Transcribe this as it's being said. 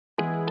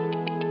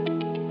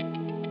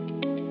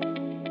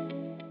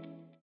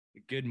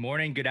Good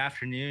morning, good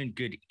afternoon,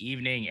 good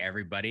evening,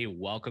 everybody.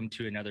 Welcome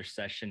to another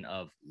session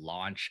of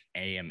Launch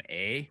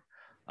AMA.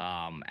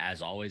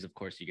 As always, of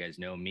course, you guys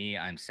know me.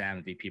 I'm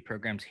Sam, VP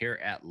Programs here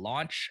at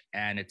Launch,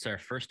 and it's our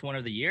first one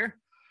of the year.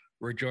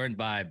 We're joined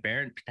by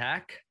Baron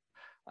Patak.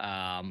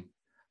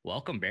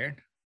 Welcome, Baron.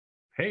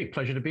 Hey,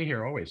 pleasure to be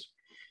here always.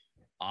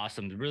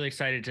 Awesome. Really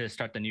excited to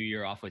start the new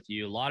year off with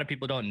you. A lot of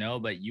people don't know,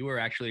 but you were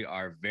actually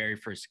our very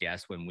first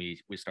guest when we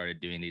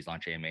started doing these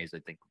Launch AMAs. I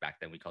think back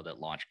then we called it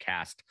Launch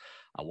Cast.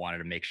 I wanted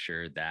to make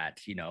sure that,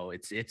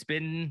 it's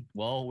been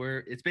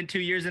 2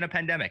 years in a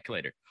pandemic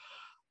later.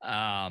 So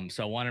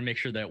I want to make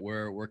sure that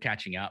we're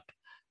catching up.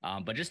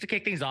 But just to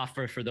kick things off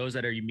for those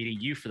that are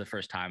meeting you for the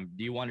first time,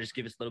 do you want to just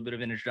give us a little bit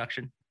of an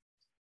introduction?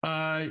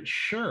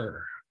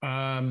 Sure.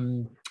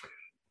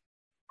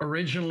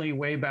 Originally,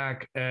 way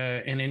back,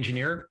 an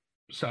engineer,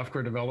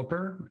 software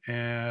developer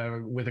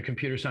with a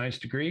computer science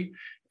degree,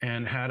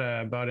 and had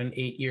about an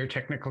 8-year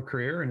technical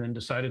career, and then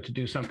decided to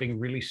do something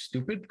really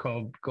stupid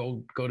called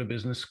go to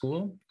business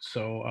school.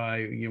 So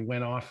I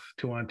went off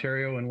to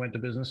Ontario and went to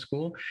business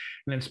school,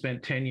 and then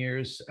spent 10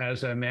 years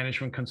as a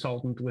management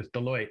consultant with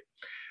Deloitte.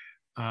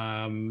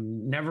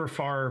 Never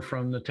far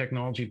from the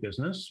technology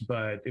business,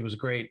 but it was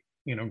great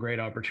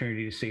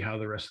opportunity to see how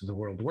the rest of the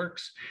world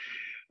works.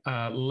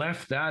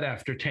 Left that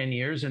after 10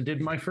 years and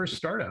did my first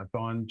startup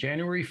on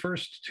January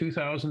 1st,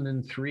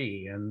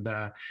 2003. And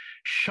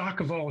shock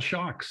of all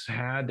shocks,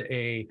 had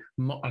a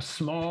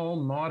small,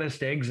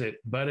 modest exit,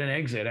 but an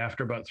exit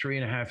after about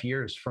 3.5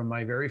 years from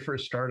my very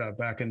first startup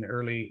back in the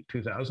early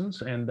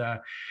 2000s. And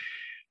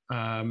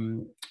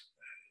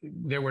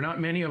there were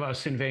not many of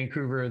us in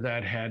Vancouver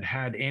that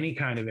had any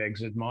kind of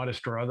exit,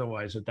 modest or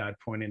otherwise, at that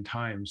point in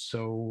time.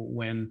 So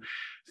when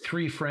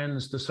 3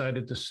 friends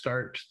decided to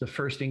start the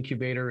first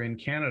incubator in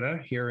Canada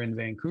here in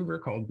Vancouver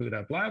called Boot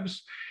Up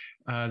Labs,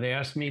 they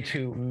asked me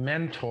to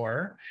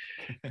mentor,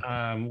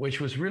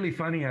 which was really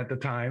funny at the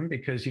time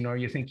because,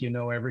 you think you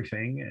know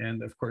everything.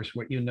 And of course,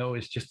 what you know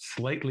is just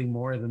slightly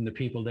more than the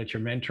people that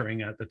you're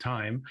mentoring at the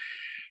time.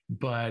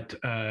 But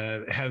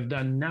have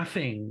done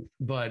nothing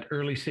but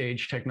early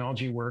stage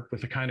technology work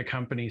with the kind of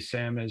companies,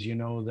 Sam, as you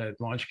know, that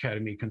Launch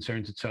Academy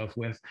concerns itself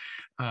with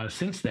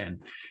since then.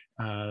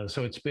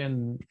 So it's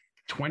been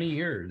 20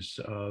 years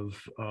of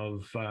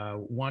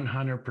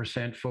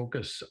 100%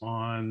 focus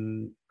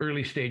on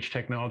early stage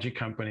technology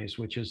companies,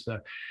 which is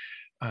the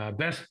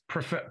best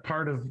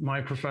part of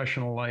my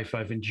professional life.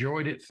 I've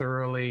enjoyed it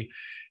thoroughly,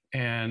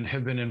 and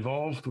have been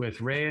involved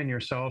with Ray and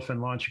yourself and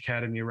Launch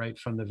Academy right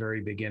from the very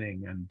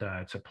beginning. And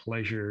it's a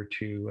pleasure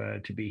to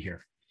be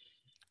here.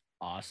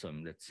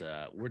 Awesome. That's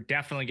we're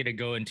definitely going to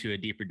go into a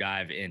deeper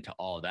dive into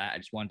all of that. I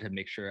just wanted to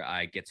make sure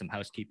I get some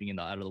housekeeping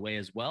out of the way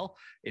as well.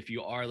 If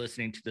you are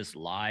listening to this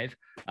live,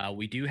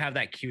 we do have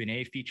that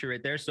Q&A feature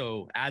right there.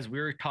 So as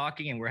we're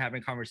talking and we're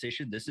having a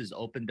conversation, this is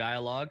open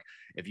dialogue.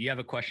 If you have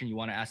a question you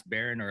want to ask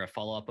Baron or a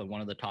follow-up on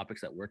one of the topics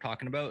that we're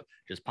talking about,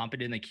 just pump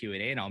it in the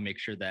Q&A and I'll make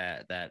sure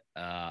that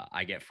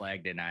I get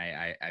flagged and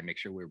I make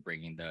sure we're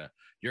bringing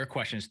your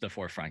questions to the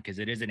forefront, because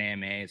it is an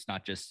AMA. It's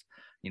not just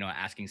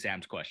asking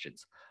Sam's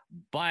questions.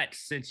 But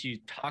since you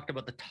talked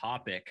about the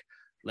topic,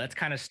 let's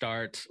kind of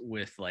start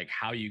with like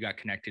how you got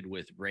connected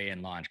with Ray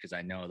and Launch, because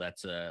I know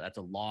that's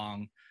a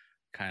long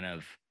kind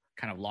of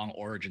long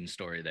origin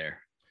story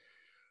there.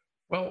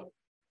 Well,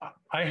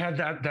 I had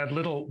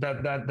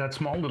that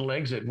small little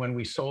exit when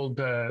we sold.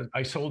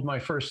 I sold my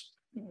first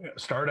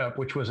startup,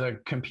 which was a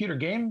computer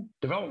game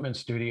development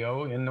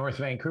studio in North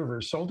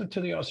Vancouver, sold it to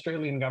the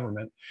Australian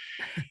government,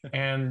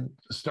 and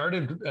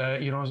started,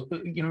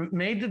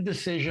 made the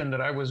decision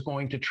that I was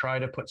going to try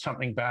to put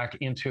something back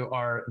into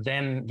our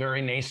then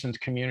very nascent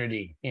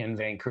community in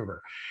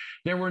Vancouver.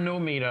 There were no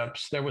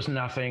meetups. There was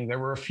nothing. There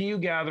were a few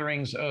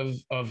gatherings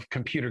of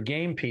computer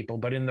game people,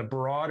 but in the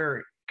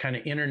broader kind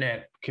of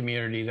internet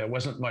community, there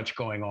wasn't much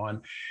going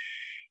on.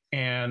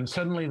 And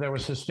suddenly there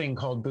was this thing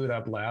called Boot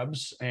Up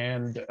Labs.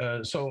 And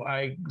so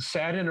I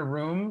sat in a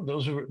room.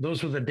 Those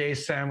were the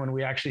days, Sam, when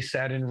we actually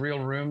sat in real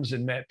rooms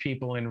and met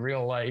people in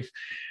real life.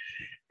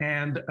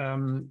 And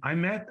I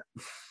met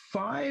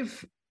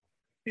 5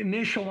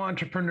 initial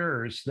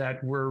entrepreneurs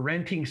that were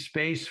renting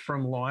space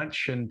from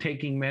Launch and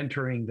taking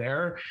mentoring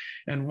there.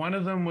 And one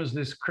of them was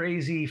this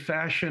crazy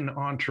fashion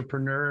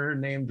entrepreneur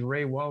named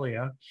Ray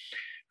Walia,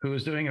 who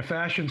was doing a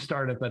fashion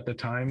startup at the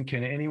time.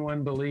 Can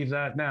anyone believe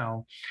that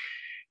now?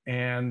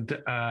 And,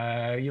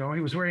 he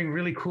was wearing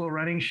really cool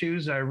running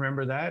shoes. I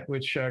remember that,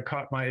 which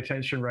caught my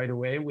attention right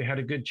away. We had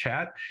a good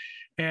chat.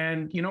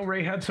 And,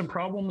 Ray had some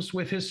problems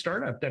with his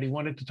startup that he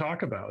wanted to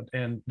talk about.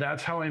 And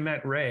that's how I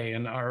met Ray.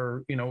 And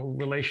our,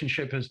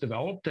 relationship has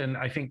developed. And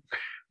I think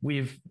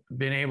we've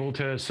been able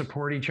to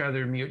support each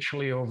other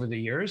mutually over the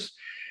years.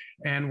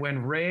 And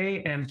when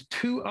Ray and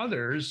 2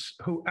 others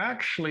who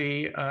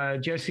actually,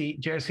 Jesse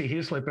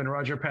Heaslip and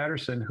Roger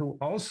Patterson, who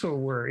also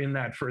were in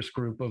that first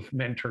group of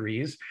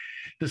mentorees,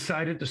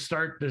 decided to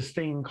start this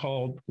thing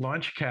called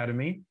Launch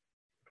Academy.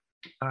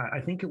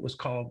 I think it was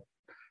called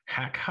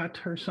Hack Hut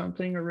or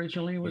something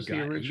originally was the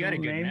You got original a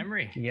good name.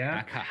 memory.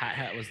 Yeah. Hat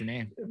Hat was the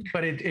name.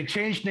 But it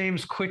changed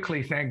names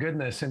quickly, thank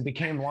goodness, and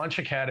became Launch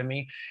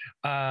Academy.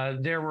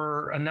 There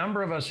were a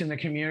number of us in the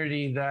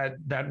community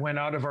that went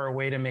out of our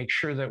way to make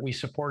sure that we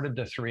supported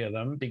the three of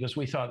them because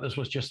we thought this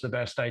was just the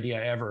best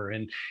idea ever.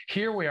 And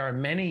here we are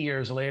many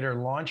years later.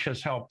 Launch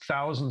has helped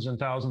thousands and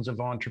thousands of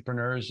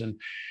entrepreneurs and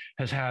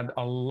has had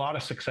a lot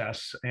of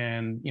success.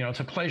 And it's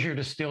a pleasure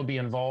to still be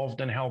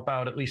involved and help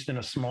out, at least in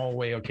a small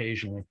way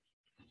occasionally.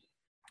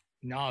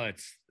 No,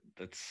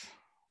 that's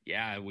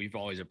yeah, we've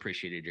always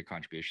appreciated your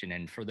contribution.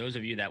 And for those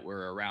of you that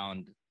were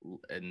around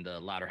in the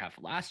latter half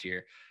of last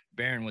year,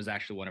 Baron was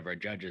actually one of our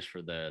judges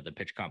for the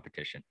pitch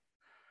competition.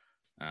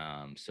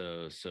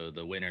 So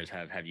the winners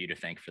have you to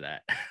thank for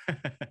that.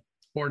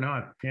 Or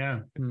not, yeah.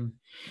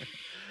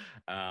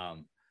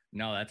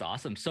 No, that's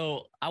awesome.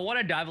 So I want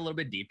to dive a little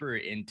bit deeper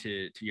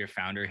into your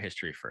founder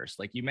history first.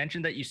 Like you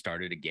mentioned that you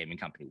started a gaming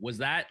company. Was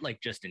that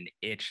like just an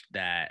itch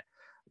that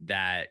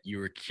you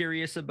were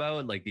curious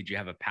about? Like, did you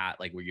have a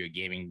like, were you a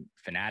gaming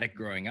fanatic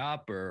growing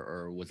up,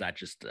 or was that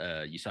just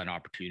you saw an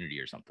opportunity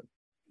or something?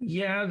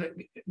 Yeah,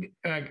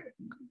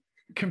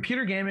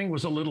 computer gaming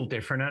was a little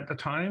different at the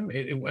time.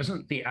 It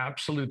wasn't the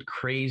absolute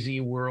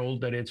crazy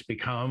world that it's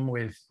become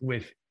with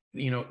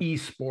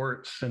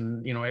esports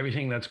and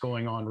everything that's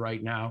going on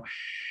right now.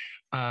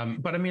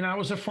 But I mean, I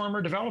was a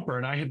former developer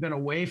and I had been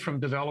away from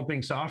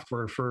developing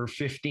software for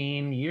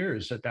 15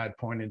 years at that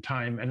point in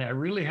time. And I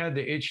really had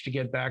the itch to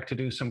get back to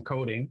do some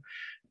coding.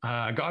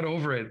 I got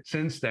over it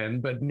since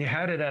then, but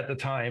had it at the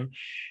time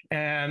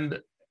and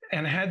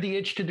had the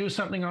itch to do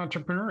something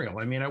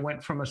entrepreneurial. I mean, I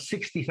went from a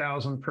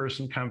 60,000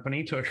 person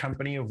company to a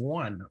company of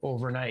one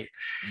overnight.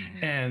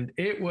 Mm-hmm. And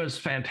it was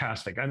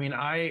fantastic. I mean,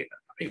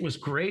 it was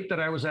great that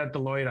I was at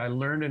Deloitte. I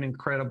learned an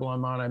incredible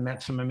amount. I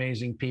met some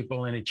amazing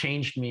people and it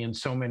changed me in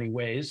so many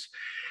ways.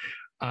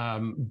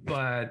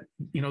 But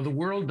the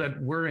world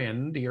that we're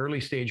in, the early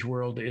stage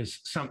world, is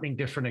something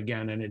different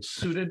again, and it's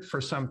suited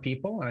for some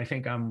people. And I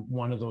think I'm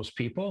one of those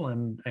people.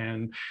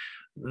 And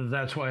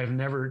that's why I've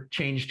never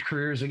changed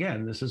careers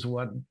again. This is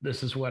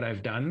what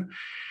I've done.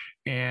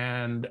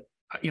 And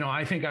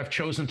I think I've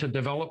chosen to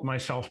develop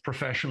myself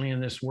professionally in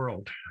this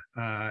world,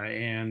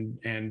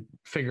 and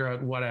figure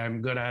out what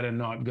I'm good at and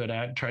not good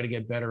at, try to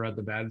get better at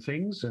the bad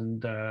things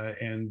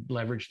and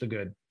leverage the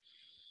good.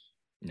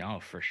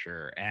 No, for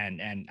sure. And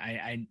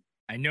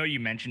I know you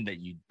mentioned that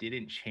you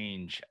didn't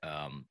change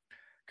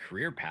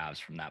career paths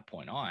from that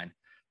point on,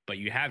 but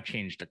you have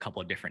changed a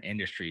couple of different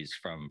industries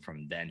from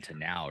then to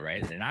now,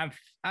 right? And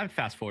I'm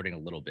fast forwarding a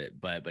little bit,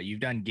 but you've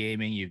done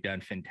gaming, you've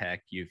done fintech,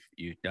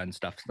 you've done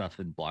stuff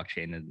in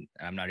blockchain, and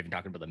I'm not even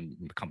talking about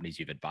the companies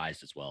you've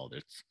advised as well.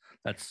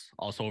 That's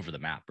also over the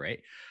map,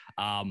 right?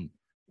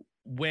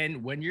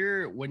 When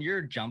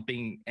you're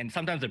jumping, and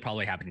sometimes they're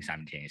probably happening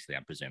simultaneously,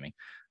 I'm presuming.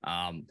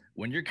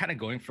 When you're kind of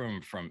going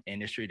from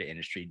industry to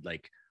industry,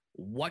 like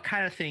what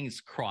kind of things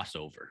cross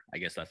over? I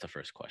guess that's the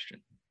first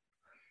question.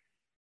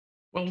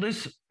 Well,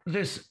 this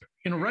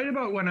right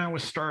about when I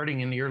was starting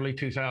in the early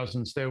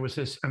 2000s, there was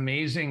this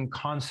amazing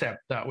concept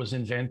that was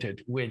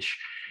invented, which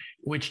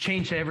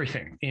changed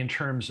everything in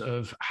terms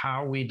of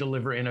how we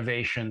deliver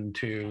innovation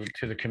to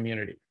the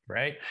community,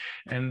 right?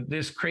 And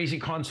this crazy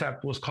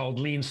concept was called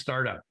Lean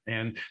Startup.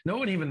 And no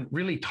one even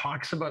really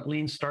talks about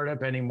Lean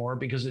Startup anymore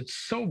because it's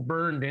so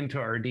burned into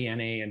our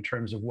DNA in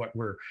terms of what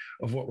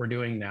we're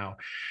doing now.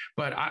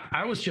 But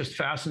I was just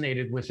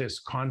fascinated with this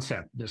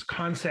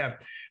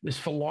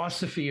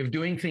philosophy of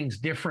doing things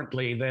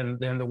differently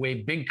than the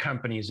way big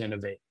companies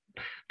innovate,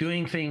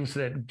 doing things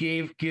that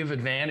give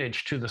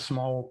advantage to the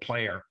small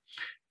player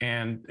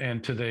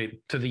and to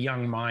the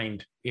young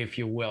mind, if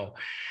you will.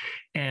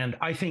 And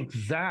I think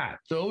that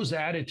those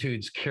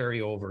attitudes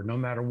carry over no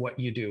matter what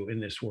you do in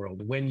this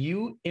world. When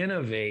you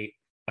innovate,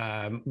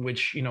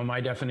 which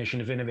my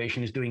definition of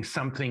innovation is doing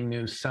something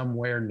new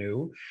somewhere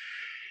new.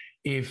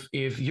 If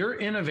you're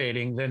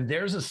innovating, then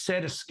there's a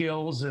set of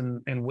skills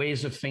and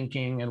ways of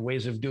thinking and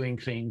ways of doing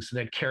things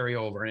that carry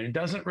over. And it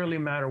doesn't really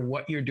matter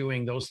what you're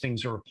doing, those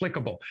things are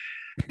applicable.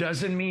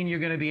 Doesn't mean you're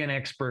going to be an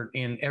expert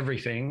in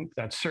everything.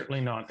 That's certainly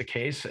not the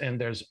case.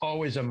 And there's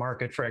always a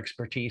market for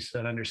expertise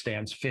that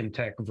understands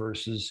fintech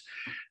versus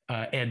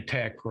ed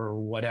tech or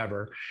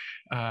whatever.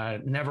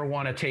 Never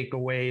want to take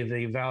away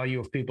the value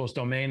of people's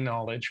domain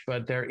knowledge,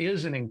 but there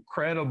is an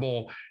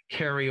incredible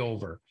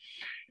carryover.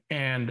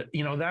 And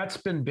that's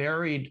been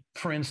buried,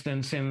 for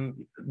instance, in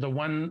the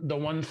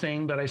one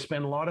thing that I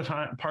spend a lot of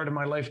part of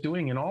my life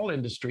doing in all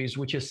industries,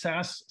 which is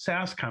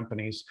SaaS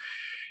companies.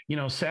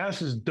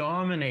 SaaS is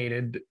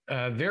dominated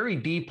very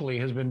deeply,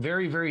 has been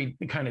very, very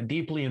kind of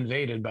deeply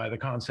invaded by the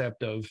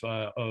concept of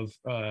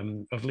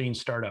Lean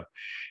Startup,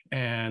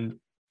 and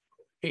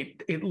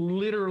it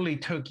literally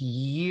took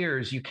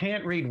years. You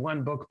can't read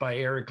one book by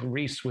Eric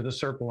Ries with a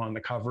circle on the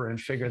cover and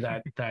figure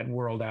that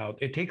world out.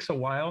 It takes a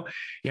while.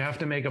 You have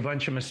to make a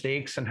bunch of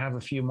mistakes and have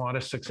a few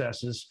modest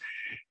successes.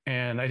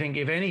 And I think,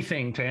 if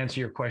anything, to answer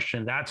your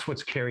question, that's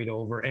what's carried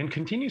over and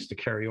continues to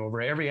carry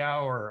over every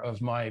hour of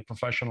my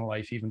professional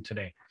life, even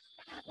today.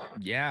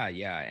 Yeah,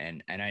 yeah,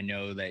 and I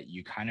know that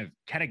you kind of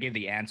gave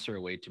the answer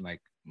away to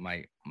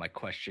my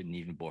question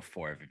even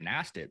before I've even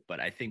asked it. But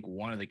I think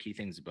one of the key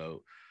things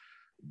about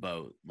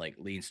like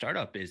lean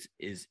startup is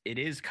it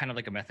is kind of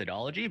like a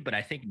methodology, but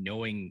I think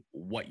knowing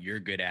what you're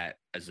good at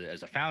as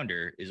a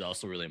founder is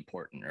also really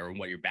important, or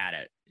what you're bad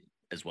at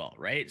as well,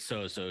 right?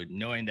 So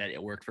knowing that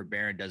it worked for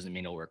Baron doesn't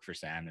mean it'll work for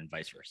Sam, and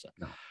vice versa,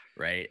 No.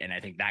 right? And I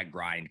think that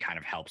grind kind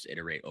of helps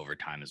iterate over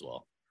time as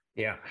well.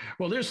 Yeah.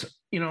 Well,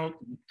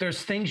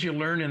 there's things you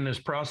learn in this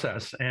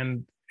process,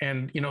 and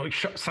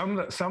some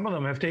of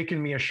them have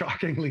taken me a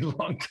shockingly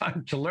long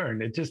time to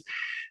learn.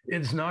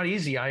 It's not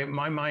easy.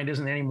 My mind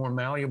isn't any more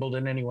malleable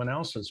than anyone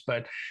else's.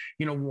 But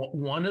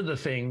one of the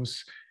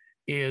things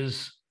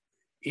is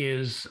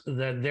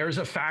that there's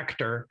a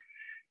factor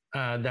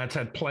that's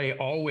at play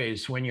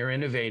always when you're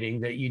innovating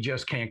that you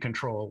just can't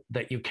control,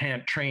 that you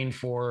can't train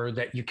for,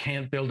 that you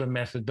can't build a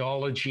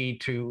methodology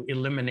to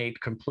eliminate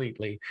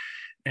completely.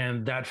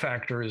 And that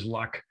factor is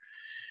luck.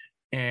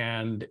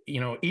 And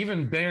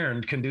even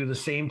Bernd can do the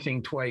same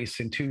thing twice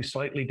in two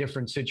slightly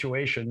different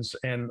situations,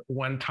 and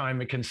one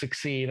time it can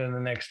succeed and the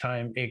next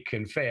time it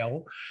can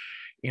fail,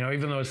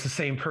 even though it's the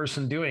same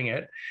person doing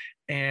it.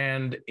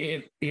 And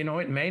it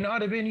may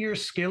not have been your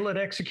skill at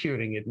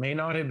executing, it may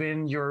not have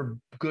been your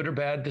good or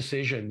bad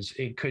decisions,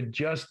 it could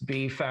just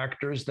be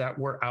factors that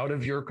were out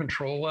of your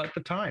control at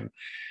the time.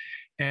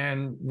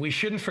 And we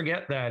shouldn't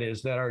forget that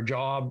our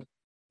job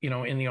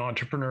in the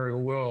entrepreneurial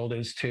world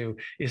is to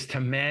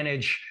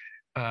manage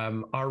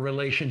our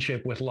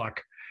relationship with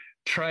luck.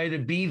 Try to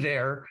be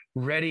there,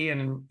 ready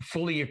and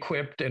fully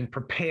equipped and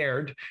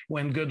prepared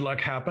when good luck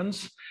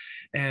happens,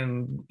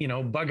 and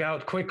bug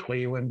out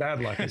quickly when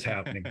bad luck is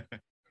happening.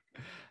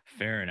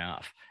 Fair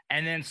enough.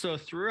 And then so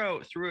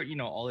throughout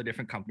all the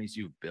different companies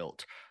you've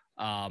built,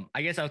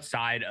 I guess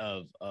outside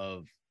of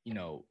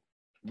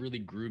really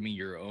grooming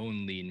your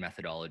own lean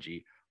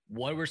methodology,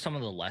 what were some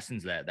of the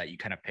lessons that you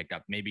kind of picked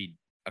up, maybe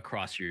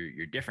across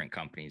your different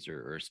companies,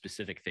 or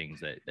specific things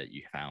that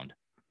you found?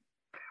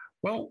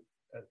 Well,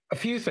 a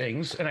few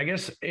things, and I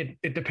guess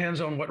it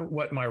depends on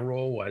what my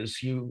role was.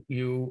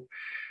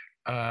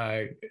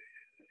 I've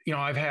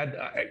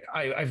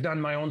done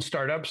my own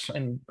startups,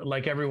 and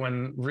like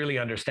everyone really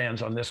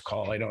understands on this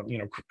call, I don't,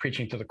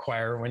 preaching to the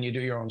choir. When you do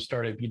your own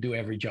startup, you do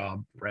every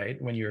job,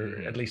 right? When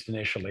you're at least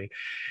initially.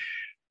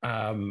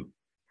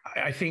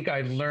 I think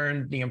I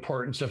learned the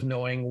importance of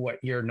knowing what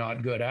you're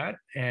not good at,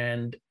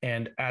 and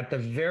at the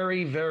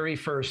very, very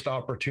first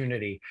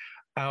opportunity,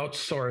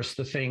 outsource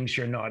the things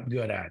you're not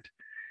good at,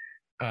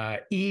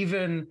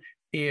 even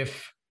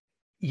if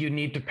you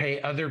need to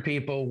pay other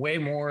people way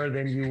more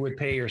than you would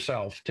pay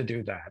yourself to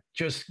do that.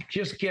 Just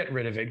get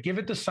rid of it. Give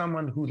it to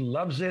someone who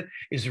loves it,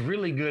 is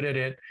really good at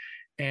it,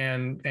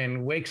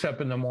 and wakes up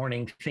in the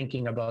morning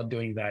thinking about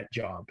doing that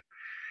job.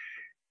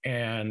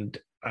 And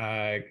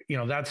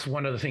that's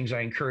one of the things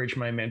I encourage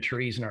my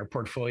mentorees and our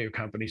portfolio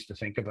companies to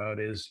think about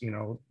is,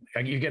 you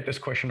get this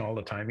question all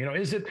the time,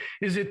 is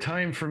it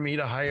time for me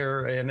to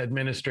hire an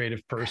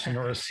administrative person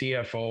or a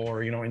CFO,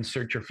 or,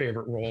 insert your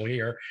favorite role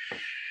here.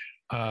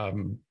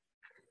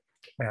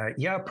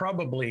 Yeah,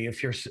 probably.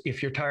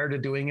 If you're tired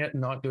of doing it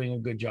and not doing a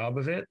good job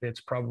of it,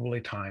 it's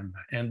probably time.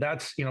 And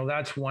that's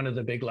one of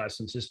the big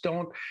lessons is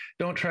don't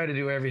try to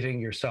do everything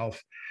yourself.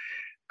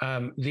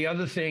 The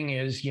other thing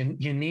is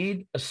you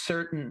need a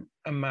certain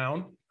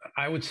amount,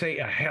 I would say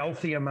a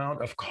healthy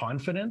amount of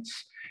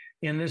confidence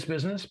in this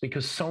business,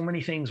 because so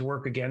many things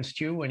work against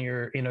you when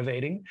you're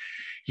innovating.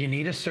 You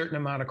need a certain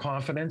amount of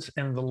confidence,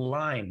 and the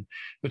line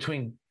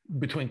between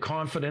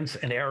confidence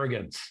and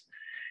arrogance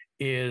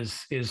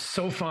is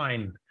so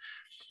fine.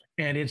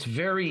 And it's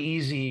very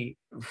easy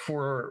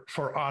for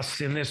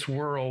us in this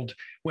world,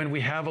 when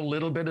we have a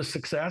little bit of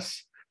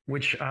success,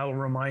 which I'll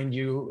remind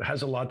you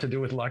has a lot to do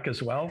with luck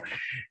as well,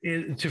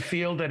 to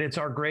feel that it's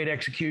our great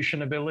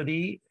execution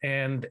ability,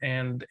 and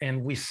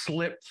we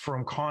slip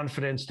from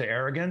confidence to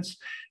arrogance,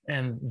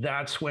 and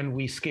that's when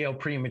we scale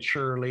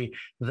prematurely.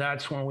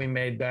 That's when we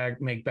make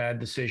bad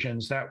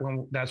decisions.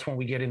 That's when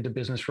we get into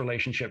business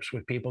relationships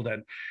with people that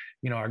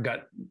our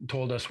gut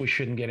told us we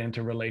shouldn't get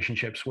into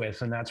relationships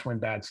with, and that's when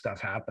bad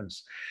stuff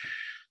happens.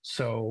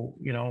 So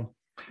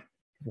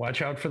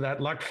watch out for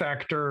that luck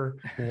factor.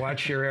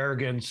 Watch your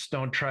arrogance.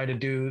 Don't try to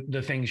do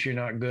the things you're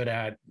not good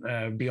at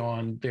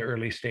beyond the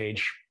early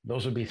stage.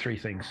 Those would be three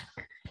things.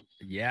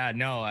 Yeah,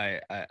 no,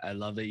 I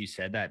love that you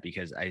said that,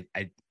 because I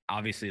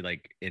obviously,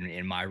 like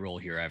in my role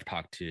here, I've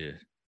talked to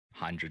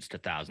hundreds to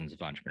thousands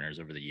of entrepreneurs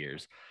over the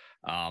years.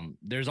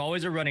 There's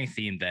always a running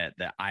theme that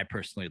I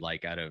personally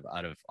like out of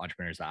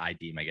entrepreneurs that I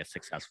deem, I guess,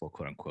 successful,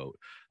 quote unquote,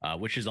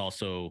 which is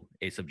also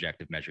a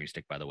subjective measuring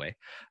stick, by the way.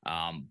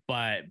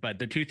 But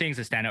the two things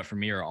that stand out for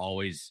me are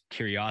always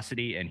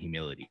curiosity and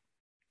humility.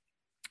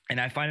 And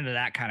I find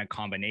that kind of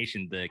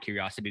combination, the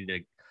curiosity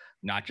to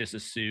not just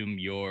assume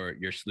your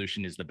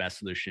solution is the best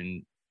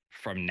solution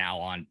from now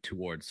on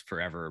towards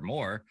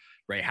forevermore,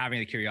 right? Having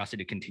the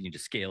curiosity to continue to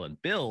scale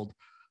and build,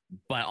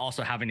 but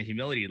also having the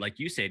humility, like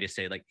you say, to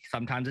say, like,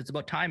 sometimes it's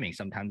about timing.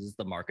 Sometimes it's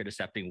the market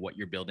accepting what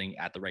you're building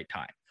at the right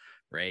time,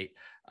 right?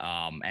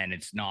 And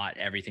it's not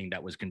everything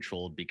that was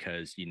controlled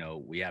because, you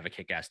know, we have a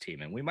kick-ass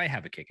team and we might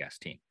have a kick-ass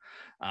team.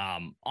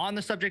 On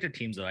the subject of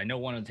teams, though, I know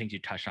one of the things you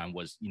touched on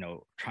was, you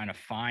know, trying to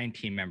find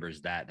team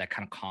members that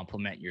kind of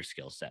complement your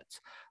skill sets.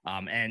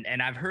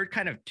 And I've heard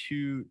kind of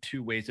two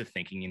ways of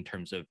thinking in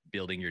terms of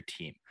building your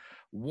team.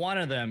 One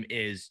of them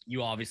is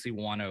you obviously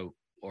want to,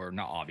 or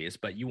not obvious,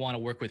 but you want to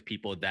work with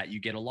people that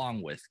you get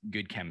along with,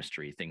 good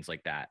chemistry, things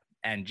like that.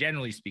 And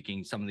generally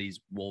speaking, some of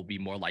these will be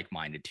more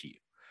like-minded to you.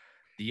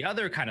 The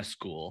other kind of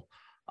school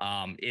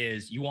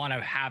is you want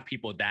to have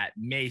people that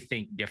may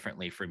think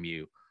differently from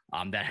you,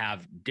 that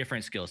have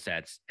different skill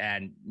sets,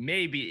 and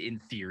maybe in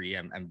theory,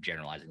 I'm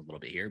generalizing a little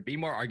bit here, be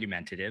more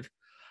argumentative,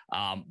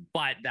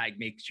 but that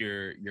makes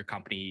your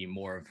company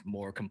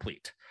more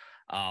complete.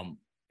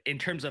 In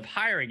terms of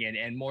hiring,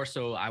 and more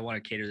so, I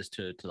want to cater this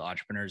to the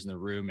entrepreneurs in the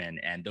room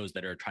and those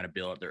that are trying to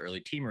build up their early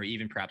team, or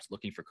even perhaps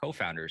looking for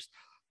co-founders.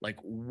 Like,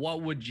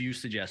 what would you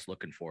suggest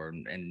looking for,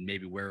 and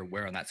maybe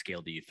where on that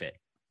scale do you fit?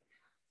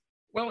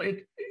 Well,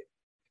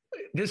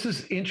 this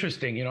is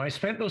interesting. You know, I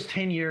spent those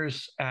 10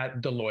 years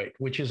at Deloitte,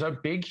 which is a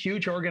big,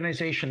 huge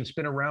organization. It's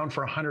been around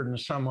for 100 and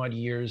some odd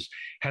years,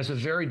 has a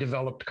very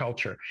developed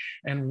culture.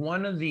 And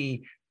one of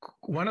the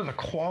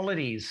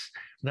qualities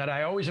that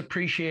I always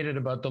appreciated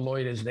about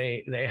Deloitte is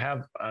they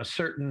have a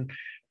certain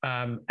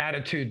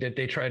attitude that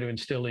they try to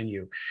instill in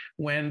you.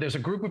 When there's a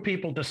group of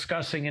people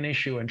discussing an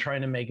issue and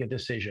trying to make a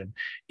decision,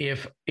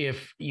 if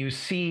you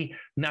see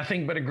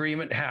nothing but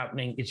agreement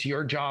happening, it's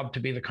your job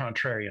to be the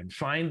contrarian.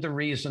 Find the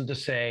reason to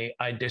say,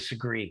 I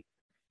disagree.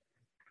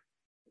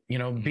 You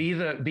know, be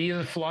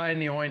the fly in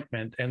the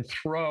ointment and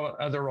throw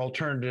out other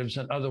alternatives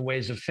and other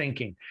ways of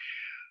thinking.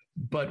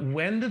 But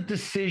when the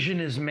decision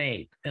is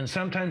made, and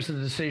sometimes the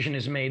decision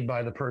is made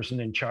by the person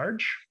in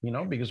charge, you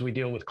know, because we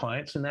deal with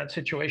clients in that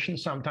situation.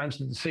 Sometimes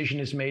the decision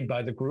is made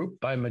by the group,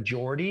 by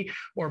majority,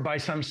 or by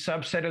some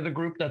subset of the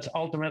group that's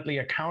ultimately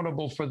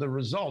accountable for the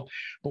result.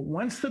 But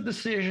once the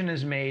decision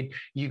is made,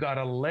 you got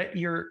to let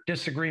your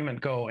disagreement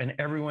go, and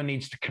everyone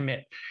needs to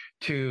commit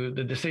to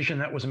the decision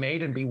that was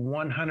made and be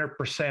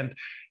 100%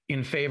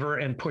 in favor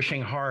and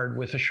pushing hard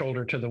with a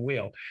shoulder to the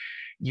wheel.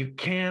 You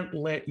can't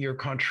let your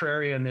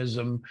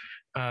contrarianism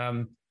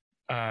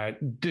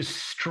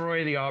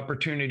destroy the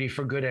opportunity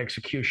for good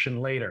execution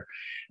later.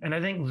 And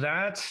I think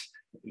that's,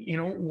 you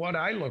know, what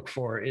I look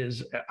for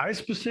is I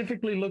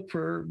specifically look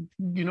for,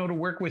 you know, to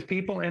work with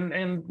people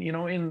and you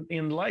know,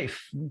 in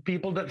life,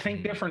 people that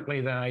think differently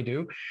than I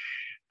do.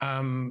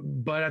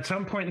 But at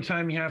some point in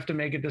time, you have to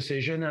make a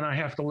decision, and I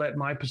have to let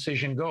my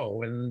position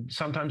go. And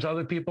sometimes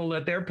other people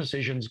let their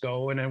positions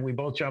go, and then we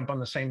both jump on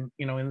the same,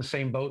 you know, in the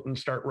same boat and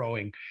start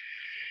rowing.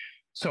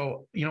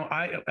 So, you know,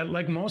 I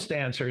like most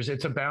answers,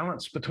 it's a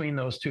balance between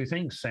those two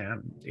things,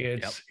 Sam.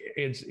 It's,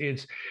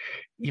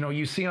 you know,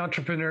 you see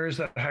entrepreneurs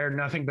that hire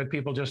nothing but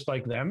people just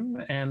like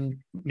them. And,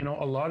 you know,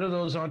 a lot of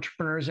those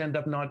entrepreneurs end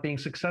up not being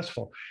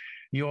successful.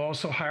 You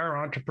also hire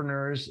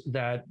entrepreneurs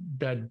that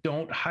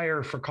don't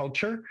hire for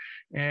culture,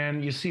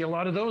 and you see a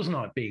lot of those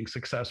not being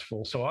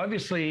successful. So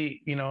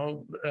obviously, you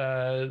know,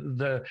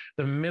 the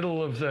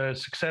middle of the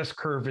success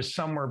curve is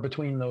somewhere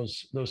between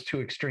those two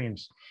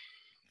extremes.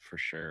 For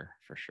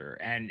sure.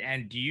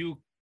 And do you,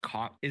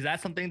 is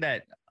that something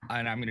that,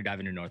 and I'm going to dive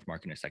into North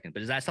Market in a second,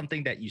 but is that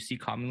something that you see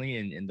commonly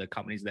in the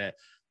companies that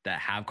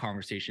have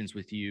conversations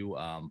with you,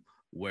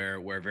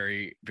 where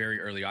very, very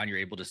early on, you're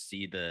able to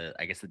see the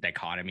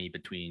dichotomy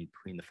between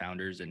the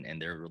founders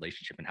and their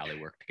relationship and how they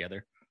work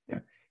together? Yeah.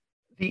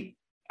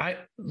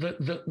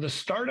 The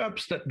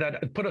startups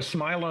that put a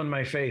smile on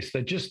my face,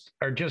 that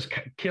are just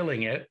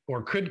killing it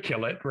or could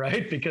kill it,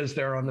 right? Because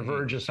they're on the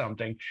verge of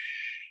something.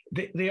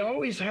 They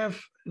always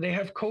have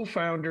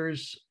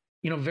co-founders.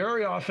 You know,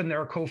 very often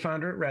they're a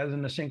co-founder rather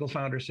than a single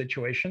founder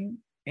situation.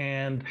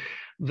 And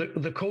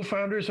the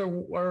co-founders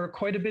are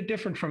quite a bit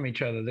different from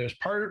each other. There's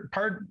part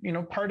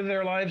of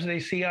their lives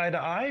they see eye to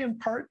eye, and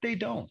part they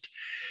don't.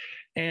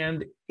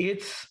 And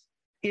it's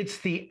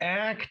the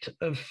act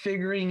of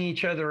figuring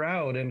each other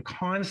out and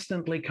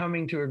constantly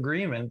coming to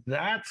agreement.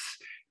 That's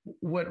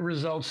what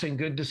results in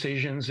good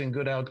decisions and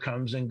good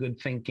outcomes and good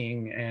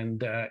thinking and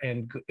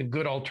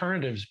good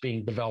alternatives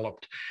being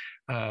developed.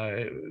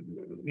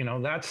 You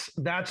know,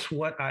 that's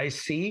what I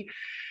see.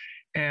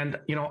 And,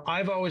 you know,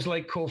 I've always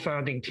liked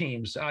co-founding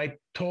teams. I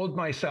told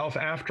myself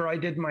after I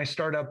did my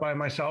startup by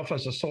myself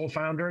as a sole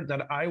founder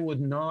that I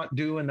would not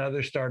do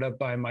another startup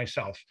by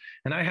myself.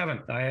 And I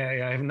haven't. I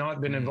have not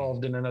been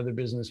involved in another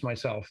business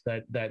myself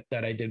that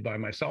I did by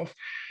myself.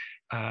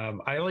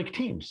 I like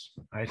teams.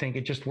 I think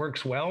it just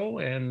works well,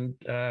 and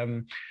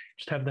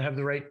just have to have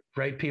the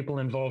right people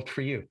involved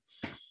for you.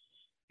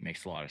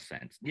 Makes a lot of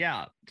sense.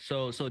 Yeah.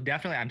 So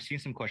definitely, I'm seeing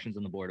some questions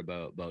on the board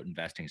about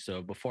investing.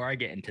 So before I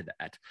get into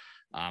that,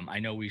 I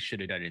know we should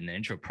have done it in the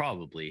intro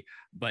probably,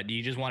 but do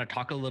you just want to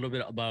talk a little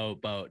bit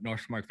about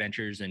Northmark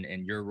Ventures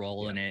and your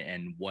role in it,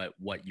 and what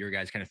your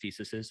guys' kind of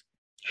thesis is?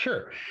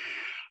 Sure.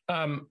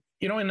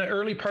 You know, in the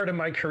early part of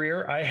my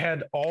career, I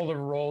had all the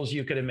roles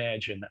you could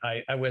imagine.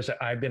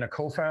 I've been a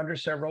co-founder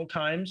several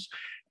times.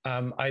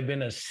 I've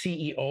been a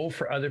CEO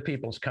for other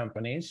people's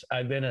companies.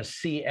 I've been a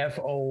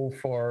CFO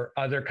for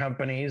other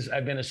companies.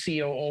 I've been a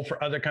COO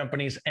for other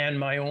companies and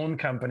my own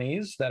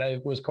companies that I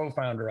was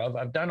co-founder of.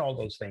 I've done all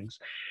those things.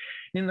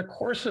 In the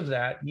course of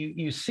that,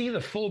 you see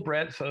the full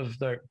breadth of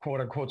the quote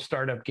unquote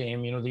startup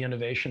game, the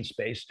innovation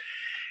space.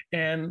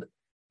 And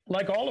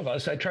like all of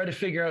us, I try to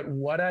figure out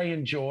what I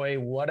enjoy,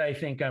 what I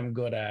think I'm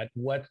good at,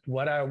 what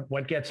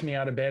gets me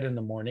out of bed in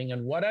the morning,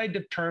 and what I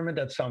determined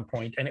at some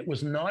point. And it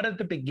was not at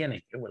the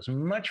beginning; it was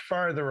much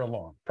farther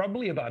along,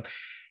 probably about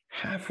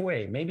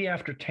halfway, maybe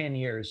after 10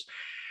 years.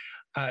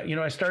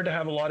 I started to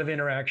have a lot of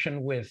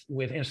interaction with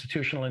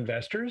institutional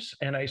investors,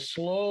 and I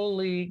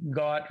slowly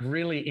got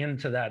really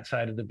into that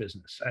side of the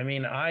business. I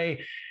mean, I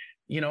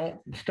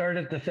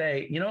started to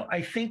say,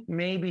 I think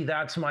maybe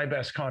that's my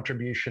best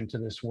contribution to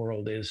this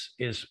world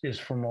is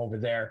from over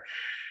there.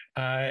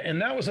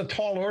 And that was a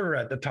tall order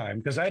at the time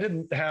because I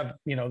didn't have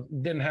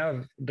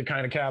the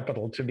kind of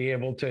capital to be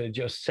able to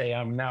just say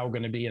I'm now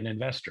going to be an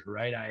investor,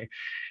 right?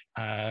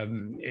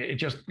 It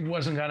just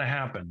wasn't going to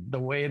happen the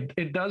way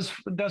it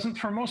doesn't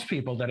for most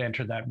people that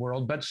enter that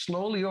world. But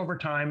slowly over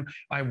time,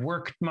 I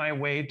worked my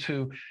way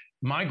to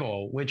my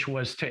goal, which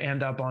was to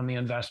end up on the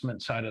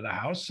investment side of the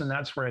house. And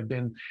that's where I've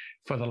been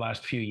for the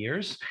last few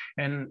years,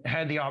 and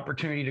had the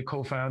opportunity to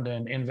co-found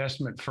an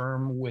investment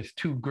firm with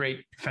two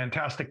great,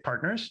 fantastic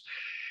partners,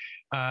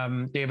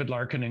 David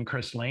Larkin and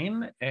Chris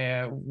Lane.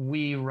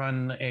 We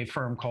run a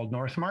firm called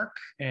Northmark,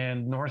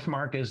 and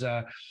Northmark is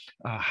a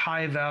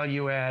high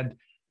value add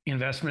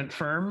investment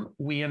firm.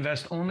 We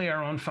invest only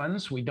our own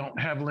funds. We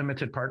don't have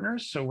limited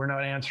partners, so we're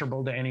not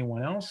answerable to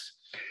anyone else.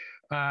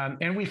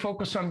 And we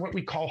focus on what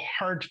we call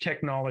hard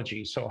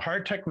technology. So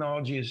hard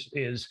technology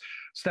is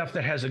stuff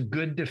that has a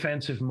good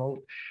defensive moat,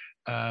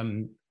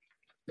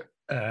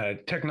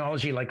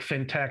 technology like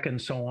fintech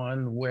and so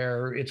on,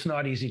 where it's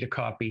not easy to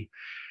copy.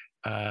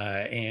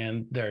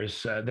 And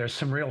there's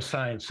some real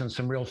science and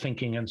some real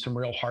thinking and some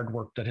real hard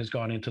work that has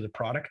gone into the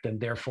product and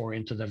therefore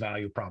into the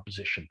value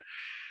proposition.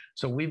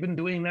 So we've been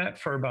doing that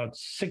for about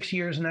 6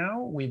 years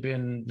now. We've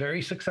been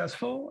very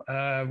successful.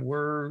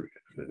 We're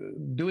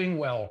doing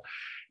well.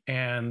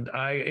 And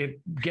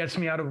it gets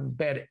me out of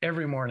bed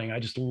every morning. I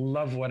just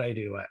love what I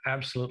do. I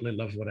absolutely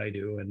love what I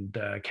do,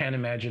 and can't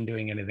imagine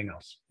doing anything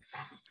else.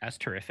 That's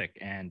terrific.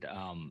 And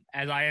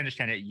as I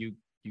understand it, you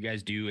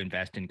guys do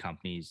invest in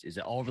companies. Is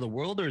it all over the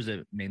world, or is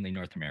it mainly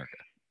North America?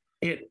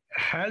 It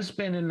has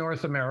been in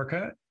North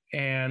America.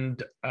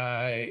 And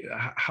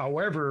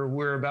however,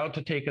 we're about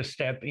to take a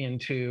step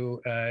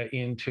into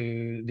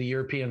the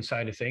European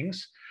side of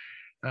things.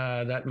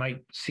 That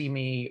might see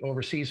me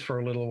overseas for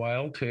a little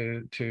while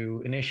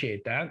to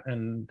initiate that.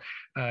 And,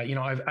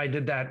 I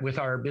did that with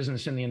our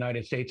business in the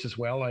United States as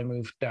well. I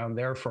moved down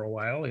there for a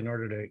while in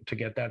order to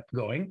get that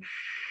going.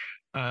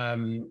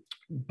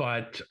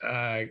 But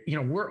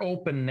we're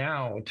open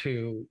now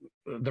to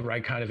the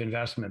right kind of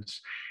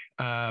investments.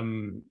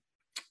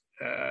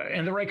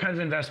 And the right kind of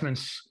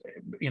investments,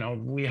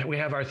 we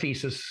have our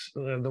thesis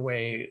the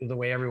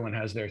way everyone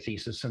has their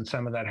thesis, and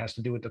some of that has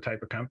to do with the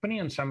type of company,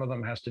 and some of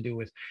them has to do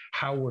with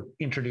how we're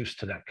introduced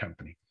to that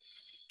company.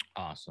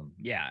 Awesome,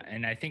 yeah.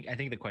 And I think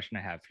the question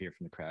I have here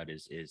from the crowd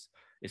is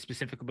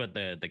specific about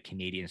the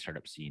Canadian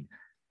startup scene.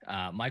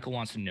 Michael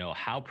wants to know,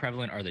 how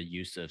prevalent are the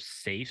use of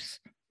safes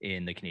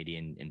in the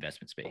Canadian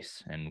investment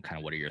space, and kind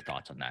of what are your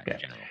thoughts on that in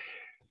general?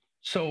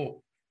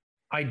 So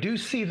I do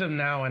see them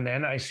now and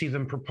then. I see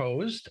them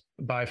proposed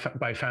by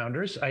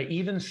founders. I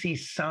even see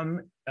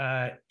some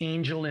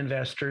angel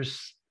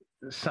investors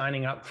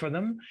signing up for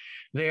them.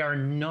 They are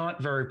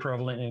not very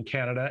prevalent in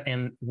Canada,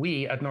 and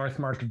we at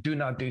Northmark do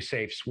not do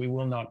safes. We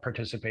will not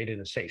participate in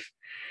a safe.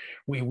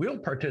 We will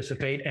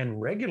participate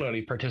and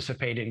regularly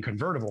participate in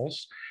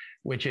convertibles,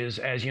 which is,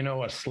 as you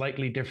know, a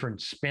slightly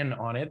different spin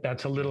on it.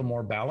 That's a little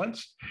more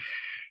balanced.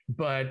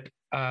 But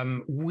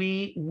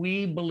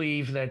we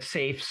believe that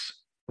safes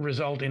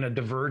result in a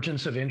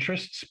divergence of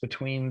interests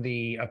between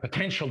a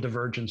potential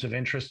divergence of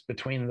interest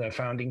between the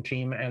founding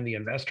team and the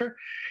investor,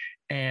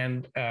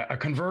 and a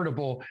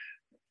convertible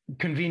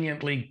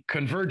conveniently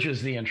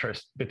converges the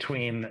interest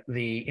between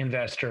the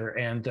investor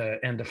and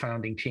the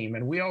founding team.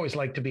 And we always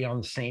like to be on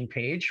the same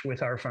page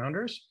with our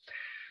founders.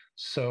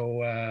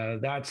 So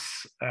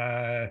that's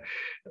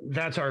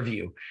our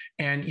view.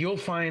 And you'll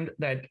find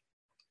that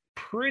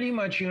pretty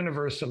much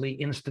universally,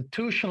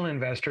 institutional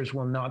investors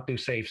will not do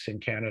safes in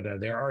Canada.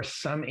 There are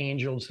some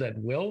angels that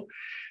will,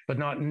 but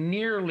not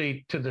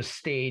nearly to the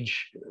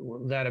stage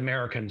that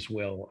Americans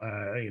will.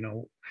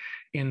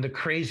 In the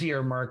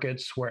crazier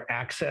markets where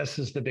access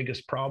is the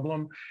biggest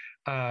problem,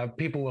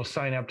 people will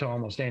sign up to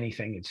almost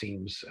anything, it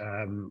seems.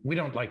 We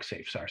don't like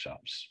safes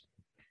ourselves.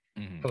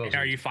 Mm-hmm. And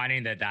are you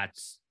finding that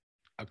that's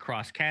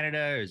across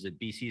Canada, or is it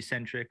BC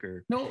centric?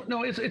 Or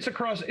no, it's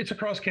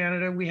across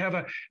Canada.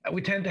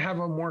 We tend to have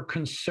a more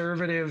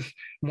conservative,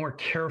 more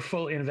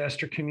careful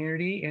investor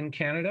community in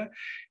Canada,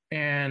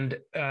 and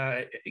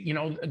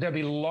there'll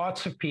be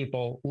lots of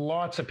people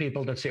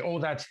that say, "Oh,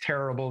 that's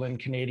terrible," and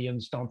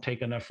Canadians don't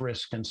take enough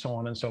risk, and so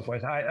on and so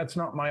forth. That's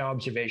not my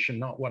observation,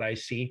 not what I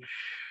see.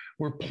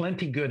 we're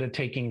plenty good at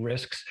taking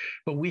risks,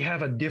 but we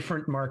have a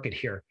different market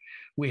here.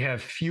 We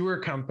have fewer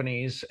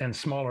companies and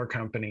smaller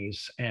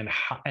companies and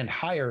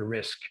higher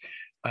risk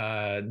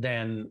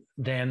than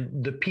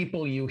the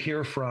people you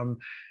hear from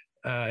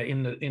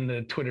in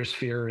the Twitter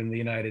sphere in the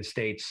United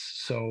States.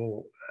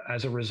 So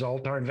as a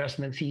result, our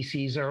investment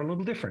theses are a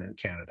little different in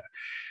Canada,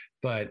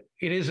 but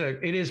it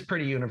is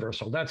pretty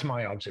universal. That's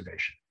my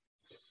observation.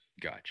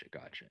 Gotcha.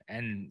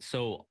 And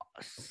so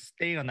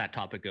staying on that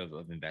topic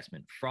of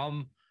investment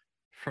from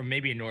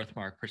maybe a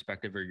Northmark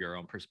perspective or your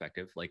own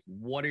perspective, like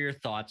what are your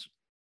thoughts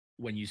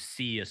when you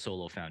see a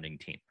solo founding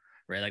team,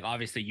 right? Like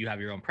obviously you have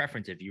your own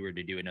preference if you were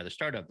to do another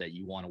startup that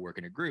you want to work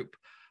in a group,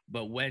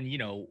 but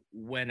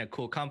when a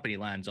cool company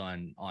lands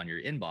on your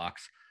inbox,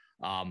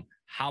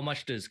 how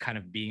much does kind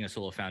of being a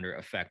solo founder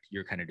affect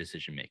your kind of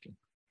decision making?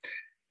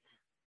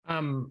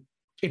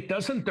 It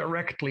doesn't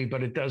directly,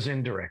 but it does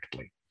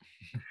indirectly.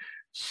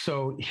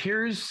 So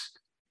here's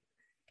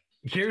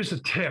a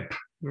tip,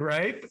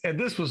 right? And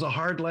this was a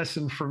hard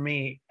lesson for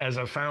me as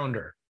a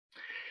founder.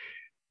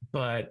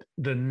 But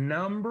the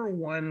number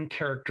one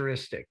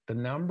characteristic, the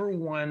number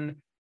one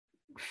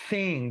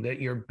thing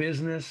that your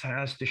business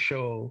has to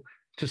show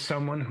to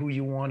someone who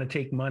you want to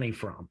take money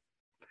from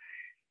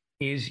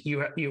is you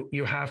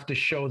have to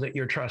show that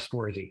you're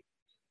trustworthy,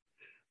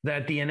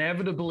 that the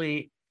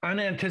inevitably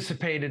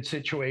unanticipated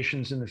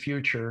situations in the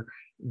future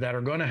that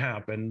are going to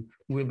happen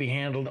will be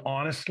handled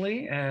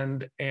honestly,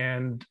 and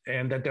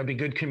that there'll be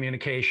good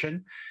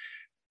communication,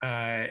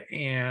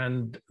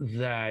 and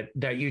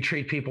that you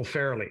treat people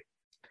fairly.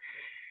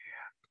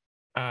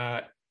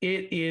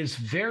 It is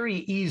very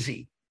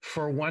easy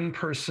for one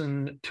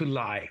person to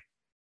lie.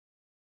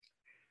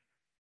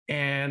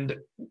 And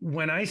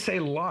when I say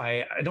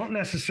lie, I don't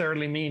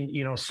necessarily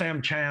mean,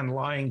 Sam Chan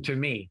lying to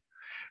me,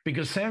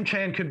 because Sam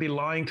Chan could be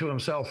lying to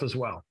himself as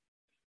well.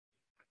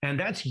 And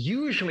that's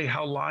usually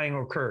how lying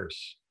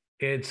occurs.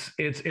 It's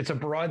a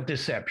broad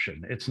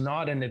deception. It's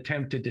not an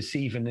attempt to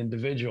deceive an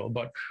individual,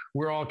 but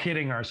we're all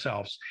kidding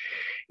ourselves.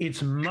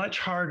 It's much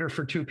harder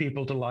for two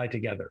people to lie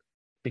together,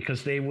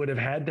 because they would have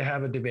had to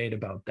have a debate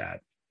about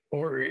that.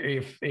 Or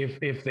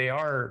if they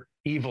are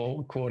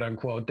evil, quote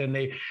unquote, then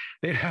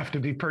they'd have to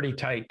be pretty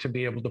tight to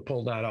be able to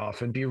pull that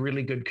off and be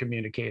really good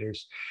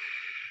communicators.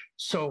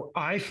 So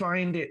I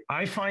find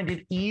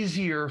it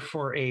easier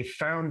for a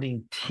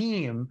founding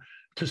team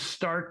to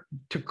start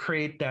to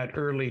create that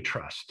early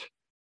trust,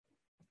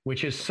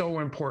 which is so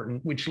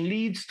important, which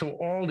leads to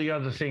all the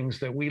other things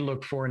that we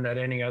look for and that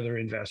any other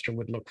investor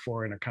would look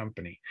for in a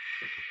company.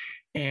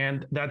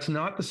 And that's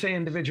not to say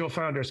individual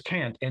founders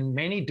can't, and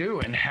many do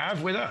and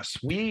have with us.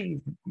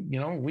 We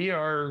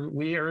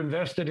are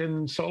invested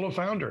in solo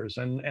founders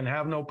and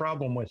have no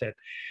problem with it.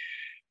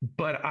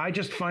 But I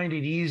just find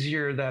it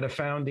easier that a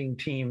founding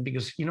team,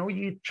 because,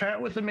 you chat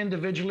with them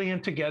individually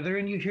and together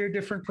and you hear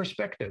different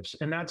perspectives.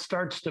 And that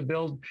starts to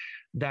build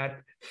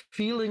that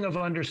feeling of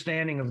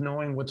understanding of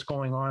knowing what's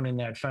going on in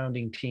that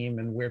founding team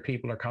and where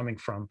people are coming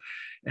from.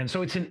 And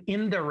so it's an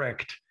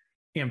indirect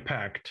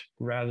impact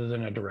rather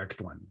than a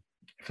direct one,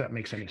 if that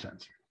makes any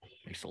sense.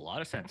 Makes a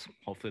lot of sense.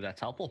 Hopefully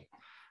that's helpful.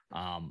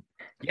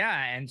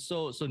 And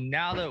so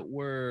now that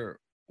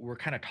we're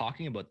kind of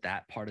talking about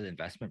that part of the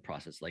investment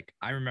process. Like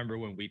I remember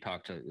when we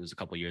talked, it was a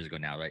couple of years ago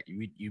now, right?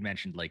 You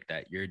mentioned like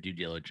that your due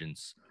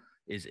diligence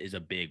is a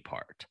big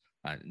part.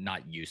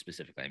 Not you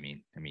specifically. I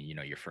mean,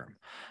 your firm.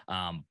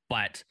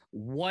 But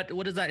what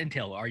does that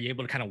entail? Are you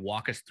able to kind of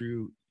walk us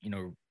through,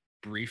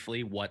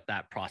 briefly what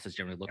that process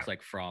generally looks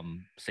like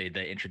from, say,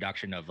 the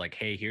introduction of like,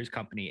 hey, here's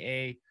company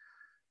A,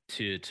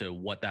 to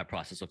what that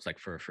process looks like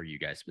for you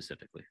guys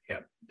specifically? Yeah.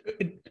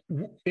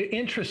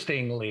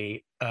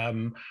 Interestingly,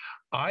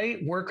 I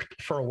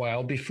worked for a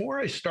while before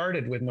I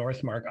started with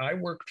Northmark. I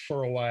worked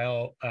for a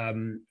while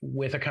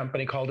with a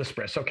company called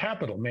Espresso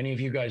Capital. Many of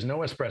you guys know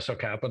Espresso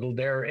Capital.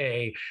 They're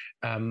a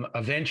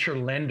venture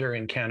lender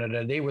in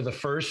Canada. They were the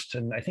first,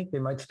 and I think they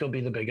might still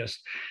be the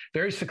biggest.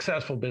 Very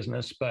successful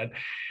business, but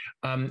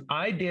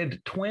I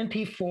did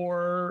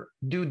 24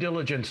 due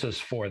diligences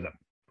for them.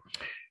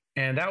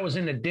 And that was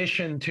in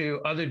addition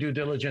to other due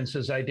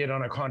diligences I did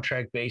on a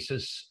contract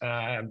basis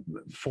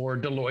for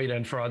Deloitte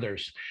and for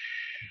others.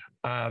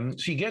 So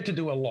you get to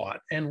do a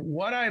lot. And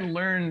what I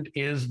learned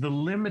is the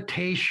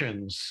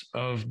limitations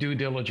of due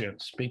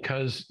diligence,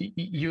 because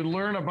you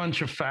learn a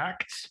bunch of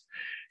facts.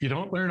 You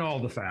don't learn all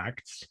the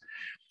facts.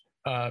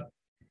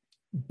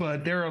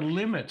 But there are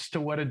limits to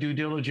what a due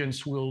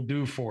diligence will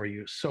do for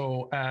you.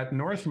 So at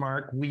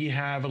Northmark, we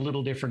have a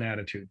little different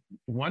attitude.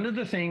 One of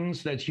the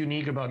things that's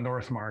unique about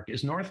Northmark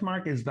is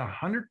the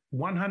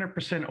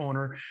 100%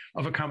 owner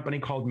of a company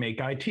called Make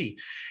IT.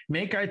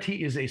 Make IT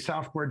is a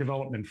software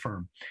development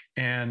firm.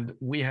 And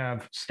we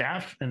have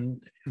staff,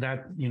 and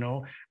that,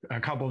 a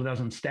couple of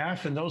dozen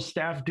staff, and those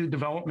staff do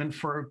development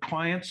for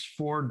clients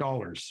for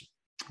dollars,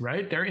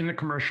 right? They're in the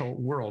commercial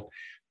world.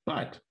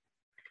 But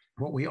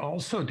what we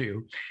also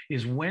do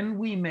is when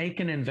we make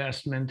an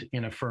investment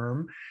in a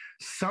firm,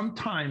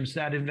 sometimes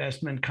that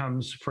investment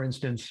comes, for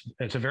instance,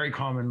 it's a very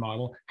common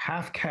model,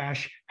 half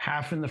cash,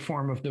 half in the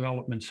form of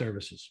development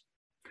services.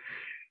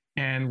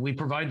 And we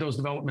provide those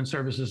development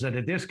services at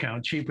a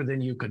discount, cheaper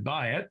than you could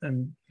buy it.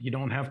 And you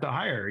don't have to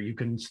hire. You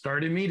can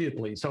start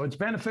immediately. So it's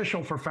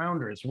beneficial for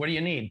founders. What do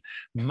you need?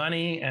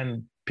 Money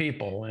and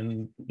people.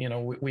 And,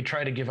 we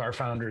try to give our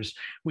founders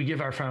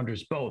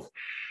both.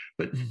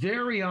 But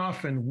very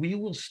often we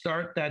will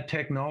start that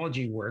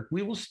technology work.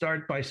 We will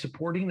start by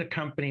supporting the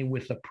company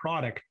with the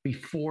product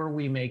before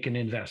we make an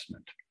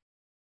investment.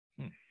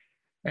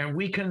 And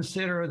we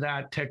consider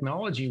that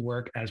technology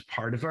work as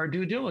part of our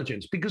due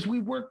diligence because we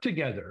work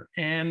together.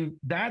 And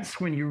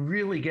that's when you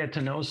really get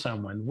to know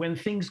someone, when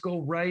things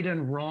go right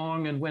and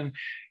wrong, and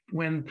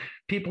when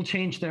people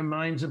change their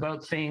minds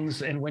about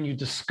things, and when you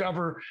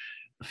discover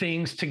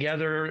things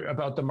together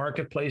about the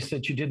marketplace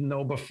that you didn't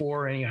know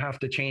before and you have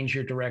to change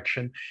your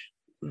direction.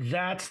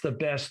 That's the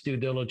best due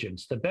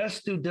diligence. The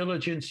best due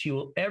diligence you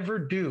will ever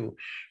do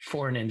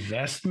for an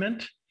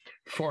investment,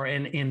 for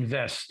an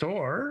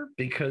investor,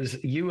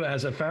 because you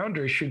as a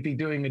founder should be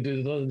doing a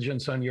due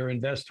diligence on your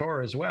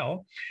investor as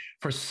well,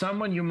 for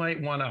someone you might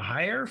want to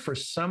hire, for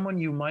someone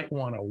you might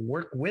want to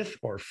work with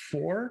or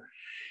for.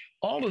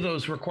 All of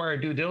those require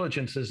due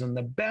diligences, and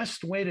the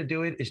best way to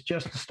do it is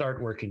just to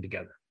start working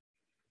together.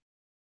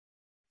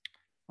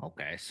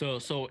 Okay, so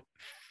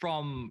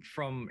from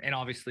and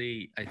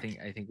obviously I think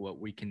what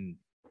we can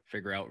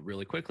figure out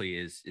really quickly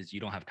is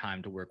you don't have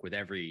time to work with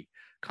every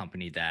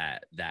company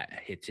that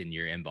hits in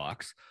your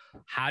inbox.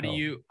 How do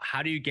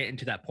you get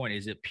into that point?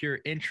 Is it pure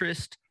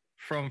interest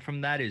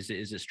from that? Is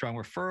it strong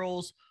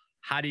referrals?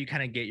 How do you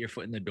kind of get your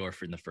foot in the door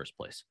in the first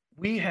place?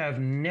 We have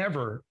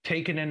never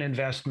taken an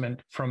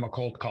investment from a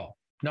cold call.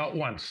 Not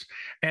once.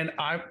 And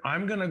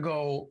I'm going to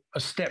go a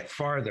step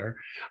farther.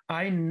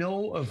 I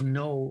know of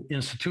no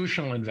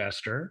institutional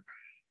investor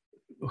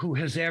who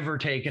has ever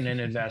taken an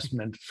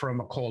investment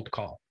from a cold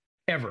call,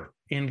 ever,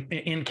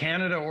 in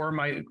Canada or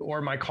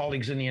my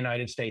colleagues in the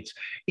United States.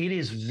 It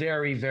is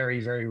very, very,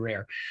 very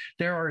rare.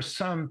 There are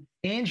some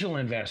angel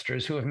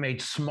investors who have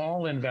made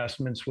small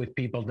investments with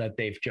people that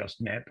they've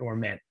just met or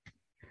met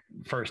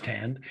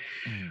firsthand,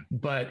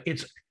 but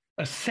it's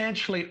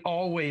essentially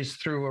always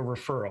through a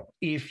referral.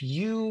 If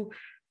you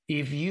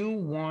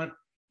want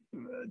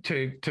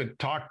to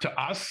talk to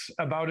us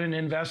about an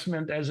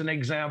investment, as an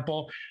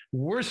example,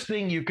 worst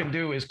thing you can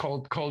do is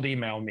cold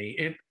email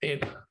me.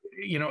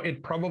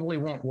 It probably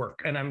won't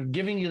work. And I'm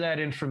giving you that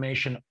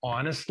information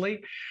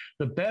honestly.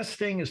 The best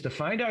thing is to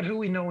find out who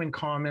we know in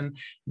common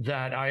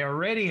that I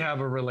already have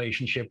a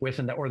relationship with,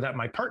 or that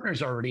my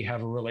partners already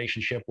have a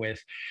relationship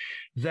with,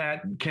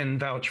 that can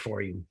vouch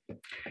for you.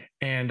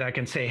 And I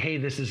can say, hey,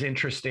 this is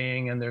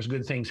interesting and there's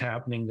good things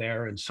happening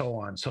there, and so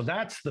on. So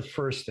that's the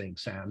first thing,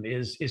 Sam,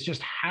 is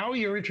just how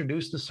you're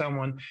introduced to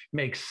someone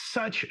makes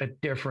such a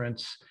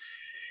difference.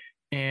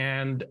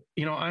 And,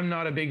 I'm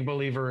not a big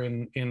believer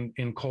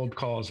in cold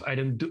calls. I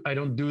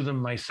don't do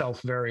them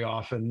myself very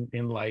often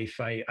in life.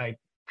 I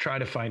try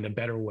to find a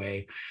better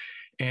way.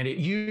 And it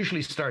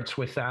usually starts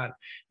with that.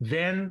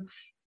 Then,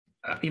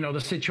 the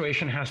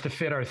situation has to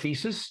fit our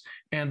thesis.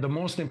 And the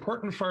most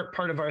important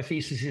part of our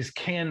thesis is,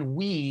 can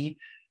we,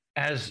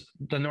 as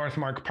the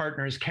Northmark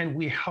partners, can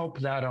we help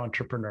that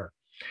entrepreneur?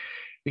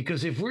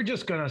 Because if we're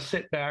just going to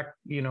sit back,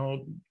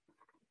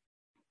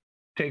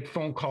 take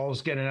phone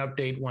calls, get an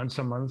update once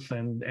a month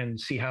and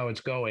see how it's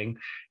going,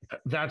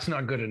 that's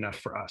not good enough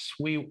for us.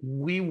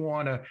 We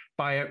want to,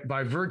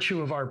 by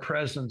virtue of our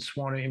presence,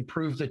 want to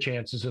improve the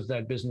chances of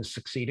that business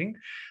succeeding.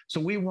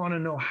 So we want to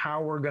know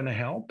how we're going to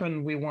help,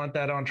 and we want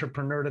that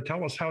entrepreneur to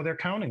tell us how they're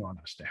counting on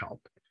us to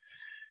help.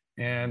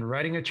 And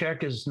writing a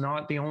check is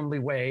not the only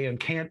way and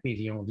can't be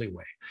the only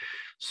way.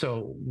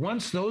 So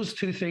once those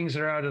two things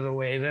are out of the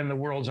way, then the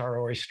world's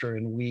our oyster,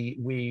 and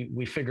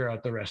we figure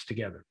out the rest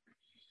together.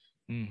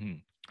 Mm-hmm.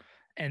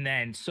 And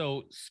then,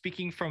 so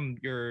speaking from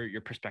your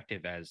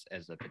perspective as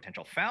a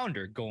potential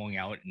founder, going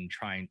out and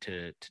trying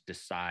to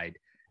decide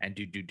and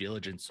do due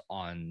diligence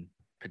on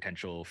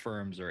potential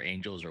firms or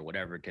angels or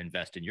whatever to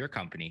invest in your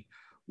company,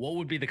 what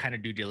would be the kind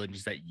of due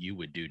diligence that you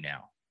would do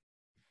now?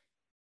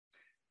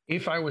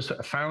 If I was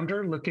a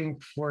founder looking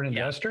for an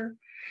investor?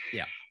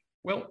 Yeah.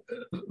 Well,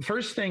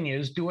 first thing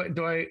is, do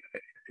I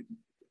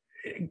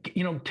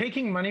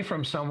taking money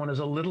from someone is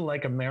a little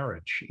like a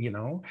marriage.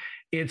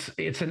 It's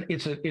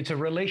a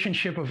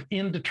relationship of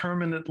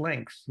indeterminate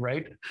length,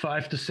 right?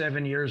 5 to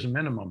 7 years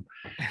minimum.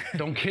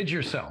 Don't kid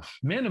yourself,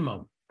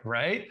 minimum,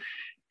 right?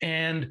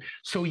 And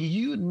so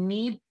you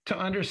need to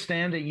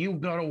understand that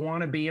you've got to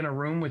want to be in a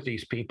room with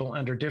these people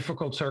under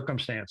difficult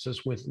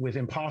circumstances with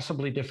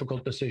impossibly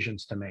difficult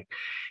decisions to make.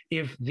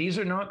 If these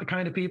are not the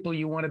kind of people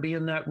you want to be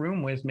in that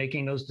room with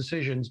making those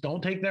decisions,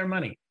 don't take their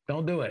money.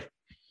 Don't do it.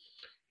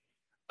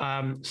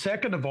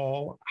 Second of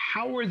all,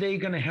 how are they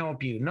going to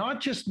help you?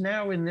 Not just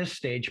now in this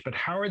stage, but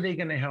how are they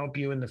going to help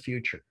you in the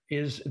future?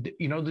 Do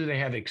they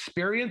have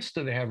experience?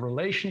 Do they have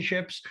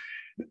relationships?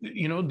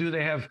 Do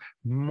they have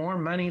more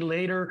money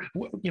later?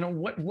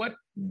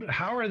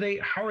 How are they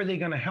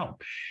going to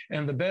help?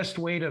 And the best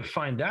way to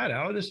find that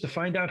out is to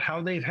find out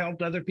how they've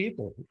helped other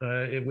people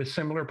with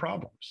similar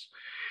problems.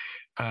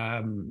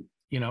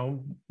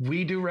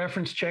 we do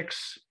reference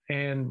checks,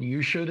 and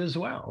you should as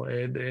well.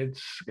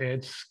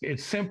 It's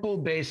simple,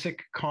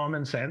 basic,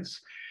 common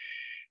sense.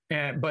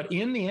 But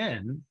in the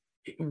end,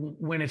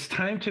 when it's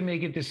time to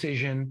make a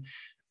decision,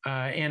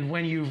 and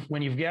when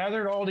you've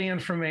gathered all the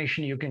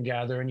information you can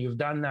gather, and you've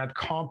done that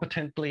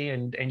competently,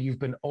 and you've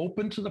been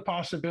open to the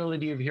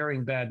possibility of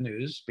hearing bad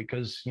news,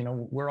 because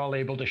we're all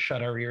able to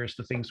shut our ears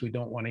to things we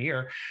don't want to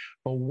hear.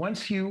 But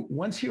once you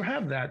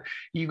have that,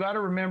 you got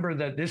to remember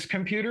that this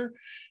computer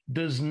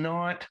does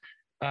not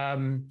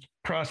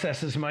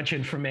process as much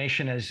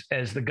information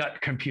as the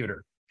gut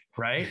computer.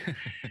 Right.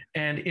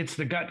 And it's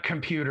the gut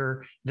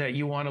computer that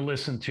you want to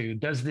listen to.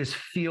 Does this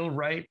feel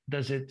right?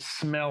 Does it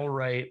smell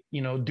right?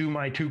 Do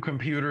my two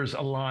computers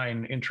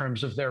align in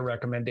terms of their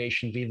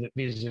recommendation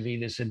vis-a-vis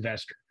this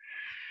investor?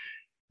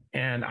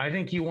 And I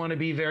think you want to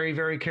be very,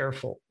 very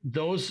careful.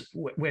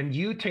 When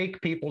you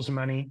take people's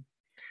money,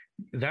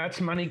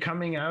 that's money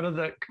coming out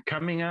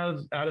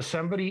of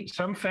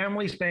some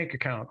family's bank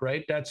account,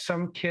 right? That's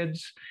some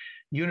kid's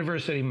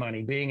university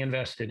money being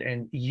invested,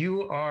 and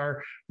you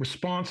are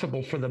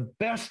responsible for the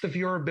best of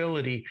your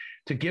ability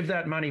to give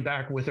that money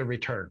back with a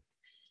return.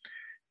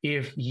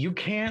 If you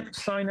can't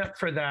sign up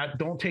for that,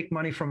 don't take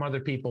money from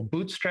other people.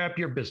 Bootstrap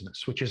your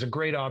business, which is a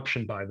great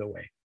option, by the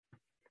way.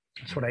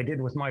 That's what I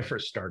did with my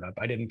first startup.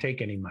 I didn't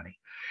take any money.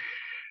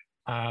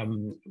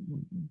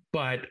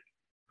 But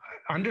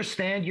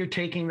understand you're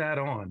taking that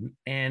on.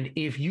 And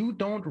if you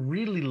don't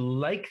really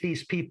like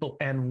these people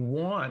and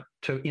want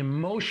to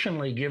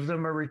emotionally give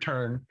them a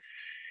return,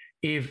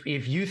 if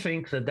you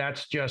think that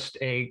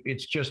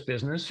it's just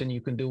business and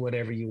you can do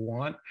whatever you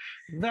want,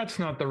 that's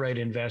not the right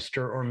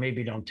investor, or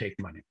maybe don't take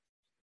money.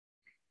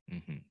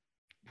 Mm-hmm.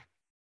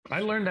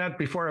 I learned that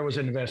before I was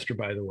an investor,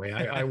 by the way.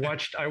 I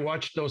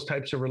watched those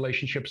types of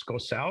relationships go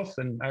south,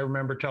 and I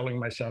remember telling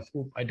myself,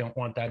 I don't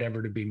want that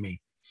ever to be me.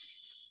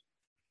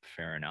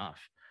 Fair enough.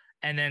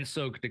 And then,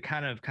 so to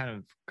kind of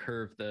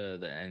curve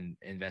the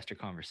investor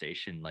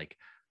conversation, like,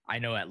 I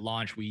know at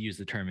launch we use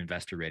the term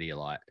investor ready a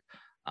lot,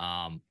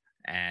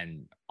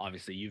 and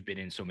obviously you've been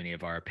in so many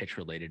of our pitch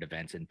related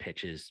events, and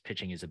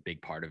pitching is a big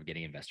part of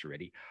getting investor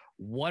ready.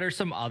 What are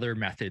some other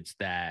methods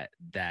that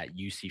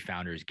you see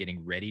founders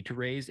getting ready to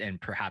raise, and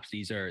perhaps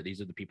these are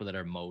the people that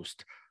are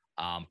most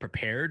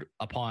prepared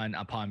upon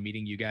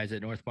meeting you guys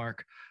at Northmark?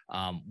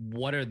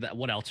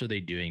 What else are they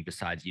doing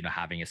besides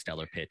having a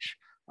stellar pitch?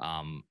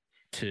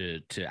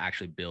 To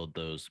actually build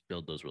those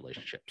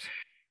relationships?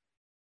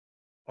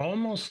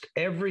 Almost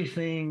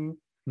everything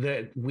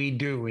that we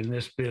do in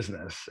this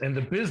business, and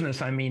the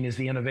business I mean is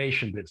the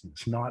innovation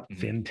business, not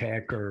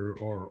fintech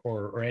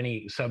or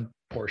any sub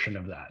portion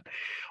of that.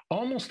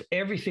 Almost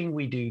everything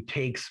we do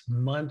takes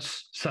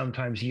months,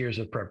 sometimes years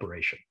of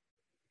preparation.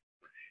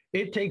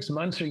 It takes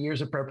months or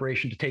years of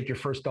preparation to take your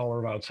first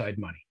dollar of outside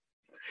money.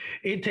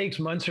 It takes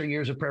months or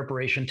years of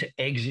preparation to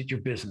exit your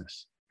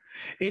business.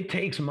 It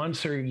takes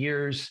months or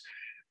years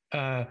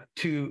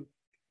to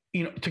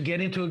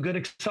get into a good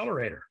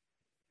accelerator,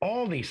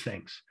 all these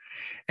things.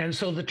 And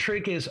so the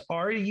trick is,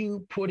 are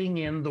you putting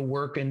in the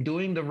work and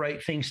doing the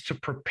right things to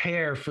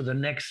prepare for the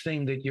next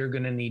thing that you're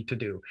going to need to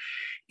do?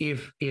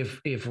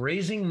 If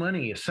raising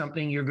money is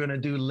something you're going to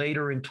do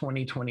later in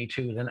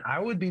 2022, then I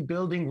would be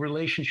building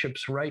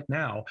relationships right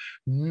now,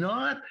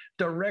 not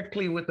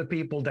directly with the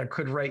people that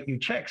could write you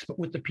checks, but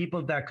with the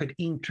people that could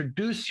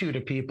introduce you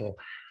to people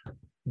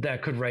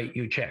that could write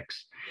you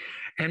checks.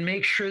 And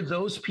make sure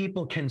those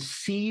people can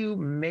see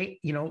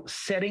you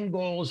setting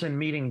goals and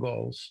meeting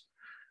goals,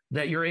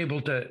 that you're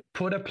able to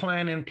put a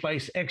plan in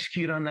place,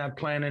 execute on that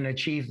plan, and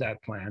achieve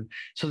that plan.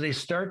 So they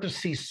start to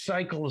see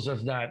cycles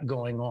of that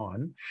going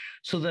on,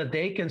 so that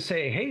they can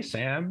say, hey,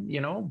 Sam,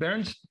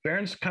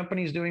 Barron's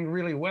company is doing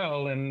really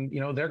well, and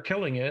they're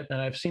killing it. And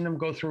I've seen them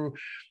go through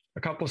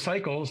a couple of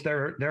cycles.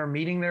 They're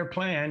meeting their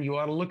plan. You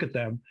ought to look at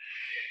them.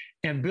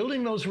 And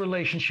building those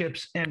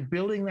relationships and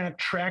building that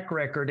track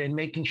record and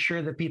making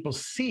sure that people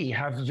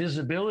have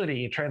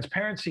visibility,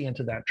 transparency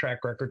into that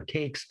track record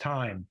takes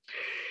time.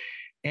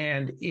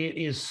 And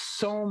it is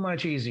so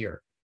much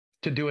easier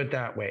to do it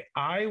that way.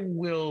 I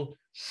will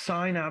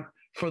sign up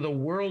for the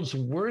world's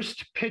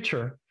worst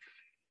pitcher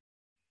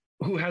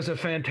who has a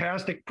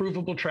fantastic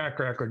provable track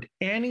record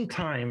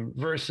anytime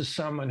versus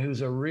someone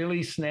who's a really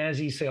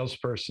snazzy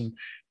salesperson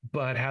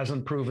but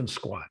hasn't proven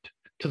squat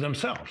to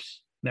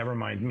themselves, never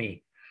mind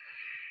me.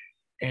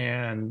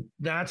 And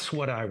that's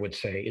what I would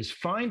say is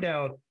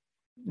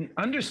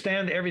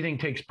understand everything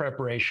takes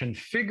preparation,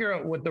 figure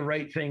out what the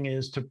right thing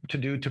is to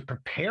do to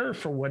prepare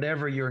for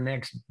whatever your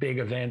next big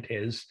event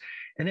is,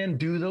 and then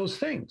do those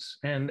things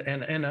and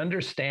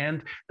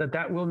understand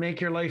that will make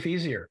your life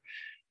easier.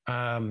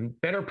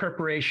 Better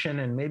preparation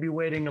and maybe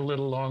waiting a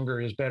little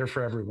longer is better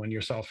for everyone,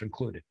 yourself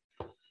included.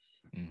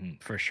 Mm-hmm,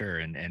 for sure.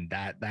 And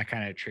that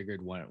kind of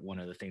triggered one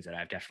of the things that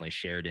I've definitely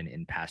shared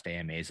in past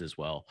AMAs as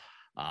well.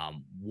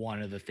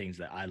 One of the things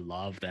that I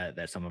love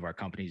that some of our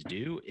companies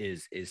do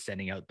is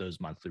sending out those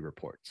monthly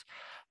reports.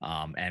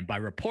 And by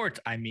reports,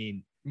 I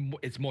mean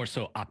it's more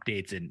so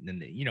updates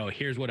and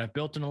here's what I've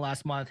built in the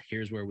last month.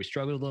 Here's where we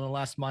struggled in the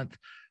last month.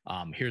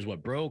 Here's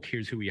what broke.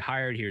 Here's who we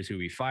hired. Here's who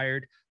we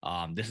fired.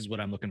 This is what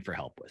I'm looking for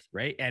help with.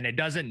 Right. And it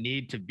doesn't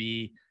need to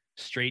be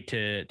straight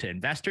to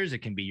investors. It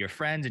can be your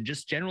friends and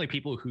just generally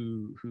people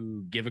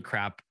who give a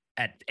crap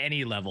at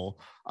any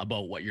level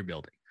about what you're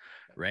building.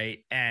 Right.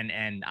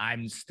 And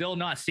I'm still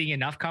not seeing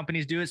enough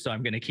companies do it. So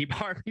I'm going to keep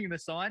harping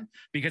this on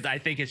because I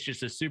think it's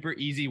just a super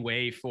easy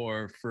way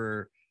for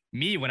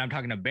me when I'm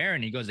talking to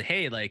Baron. He goes,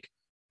 hey, like,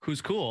 who's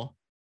cool?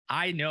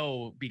 I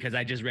know because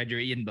I just read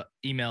your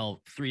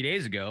email 3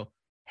 days ago.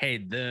 Hey,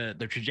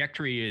 the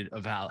trajectory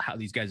of how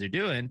these guys are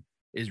doing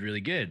is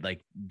really good.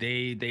 Like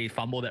they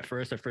fumbled at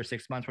first. The first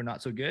 6 months were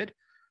not so good.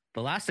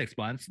 The last 6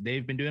 months,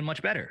 they've been doing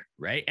much better.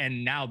 Right.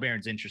 And now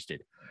Baron's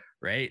interested.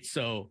 Right.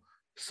 So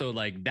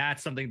like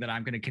that's something that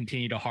I'm going to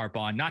continue to harp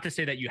on. Not to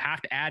say that you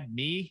have to add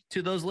me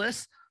to those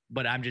lists,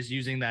 but I'm just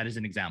using that as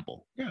an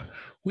example. Yeah,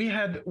 we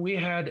had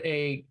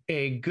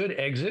a good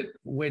exit,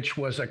 which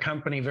was a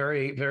company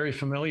very, very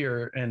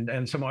familiar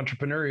and some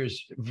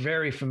entrepreneurs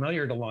very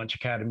familiar to Launch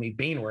Academy,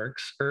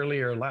 Beanworks,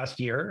 earlier last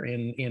year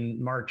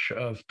in March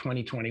of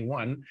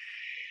 2021.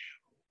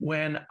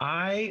 When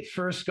I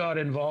first got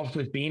involved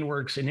with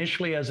Beanworks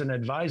initially as an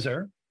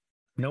advisor,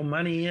 no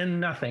money in,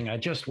 nothing. I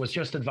was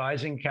just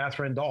advising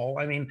Catherine Dahl.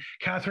 I mean,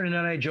 Catherine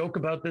and I joke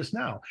about this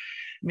now.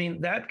 I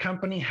mean, that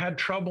company had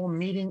trouble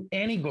meeting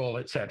any goal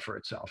it set for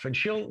itself. And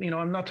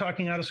I'm not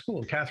talking out of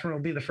school. Catherine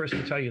will be the first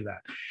to tell you that.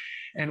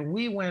 And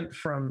we went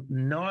from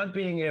not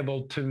being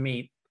able to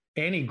meet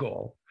any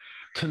goal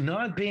to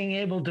not being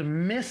able to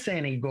miss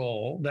any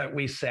goal that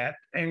we set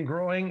and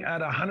growing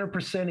at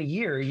 100% a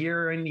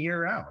year in,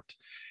 year out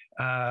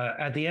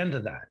at the end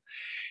of that.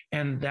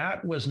 And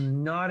that was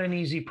not an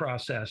easy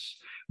process,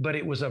 but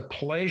it was a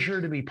pleasure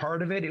to be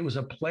part of it. It was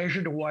a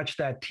pleasure to watch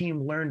that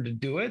team learn to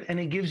do it. And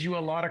it gives you a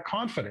lot of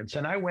confidence.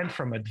 And I went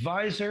from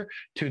advisor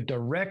to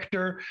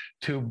director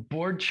to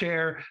board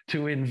chair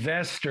to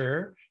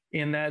investor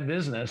in that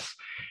business.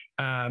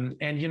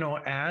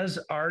 As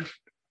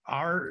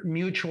our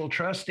mutual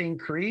trust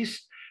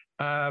increased,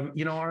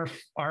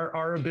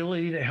 our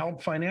ability to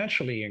help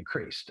financially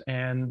increased.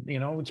 And,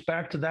 it's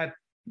back to that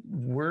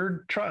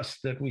word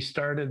trust that we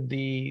started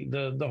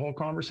the whole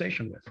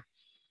conversation with.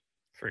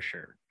 For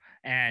sure.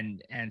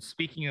 And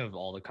speaking of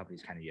all the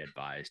companies kind of you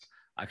advised,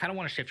 I kind of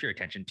want to shift your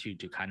attention to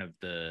kind of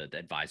the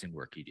advising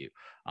work you do.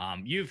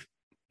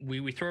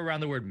 We throw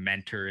around the word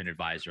mentor and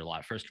advisor a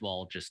lot. First of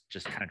all, just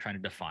kind of trying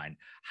to define,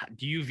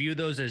 do you view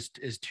those as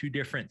two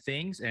different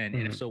things? And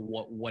if so,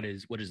 what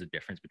is the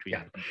difference between a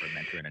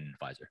mentor and an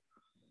advisor?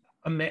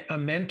 A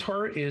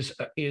mentor is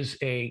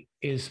an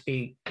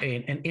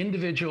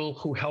individual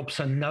who helps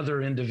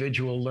another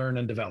individual learn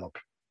and develop.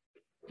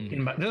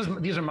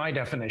 Mm-hmm. These are my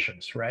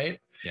definitions, right?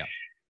 Yeah.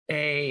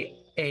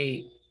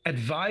 A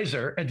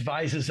advisor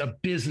advises a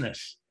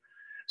business.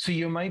 So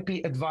you might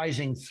be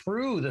advising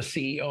through the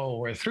CEO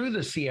or through the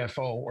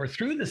CFO or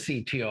through the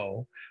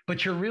CTO,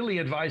 but you're really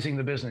advising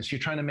the business. You're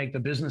trying to make the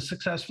business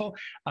successful.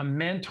 A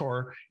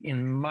mentor,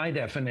 in my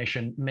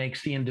definition,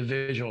 makes the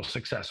individual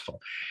successful.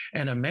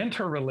 And a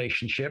mentor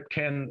relationship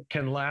can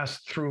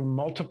last through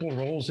multiple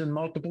roles in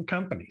multiple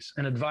companies.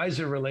 An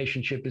advisor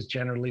relationship is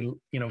generally,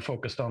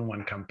 focused on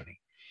one company.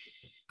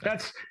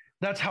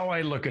 That's how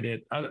I look at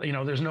it.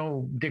 There's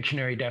no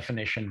dictionary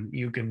definition.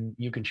 You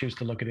can choose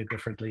to look at it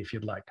differently if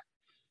you'd like.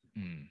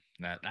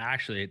 That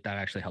actually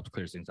helps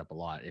clear things up a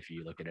lot. If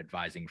you look at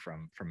advising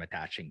from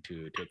attaching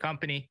to a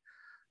company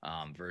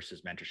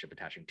versus mentorship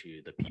attaching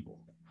to the people.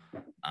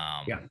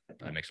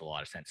 That makes a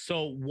lot of sense.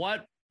 So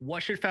what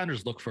should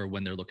founders look for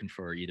when they're looking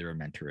for either a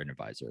mentor or an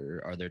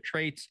advisor? Are there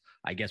traits?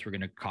 I guess we're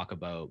going to talk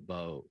about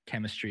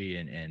chemistry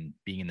and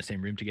being in the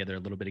same room together a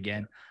little bit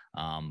again.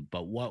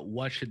 But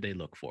what should they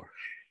look for?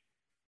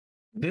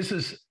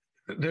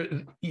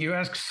 You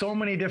ask so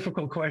many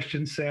difficult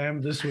questions,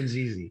 Sam. This one's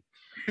easy.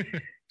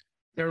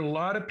 There are a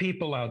lot of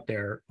people out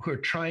there who are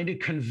trying to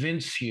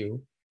convince you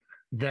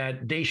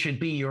that they should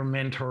be your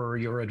mentor or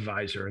your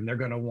advisor, and they're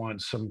going to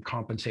want some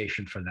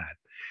compensation for that.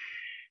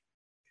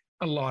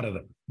 A lot of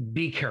them.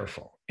 Be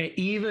careful.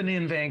 Even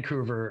in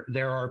Vancouver,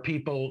 there are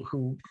people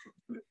who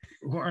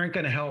aren't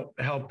going to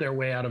help their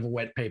way out of a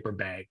wet paper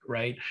bag,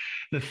 right?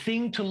 The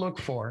thing to look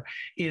for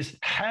is,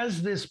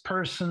 has this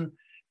person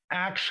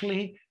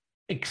actually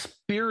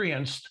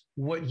experienced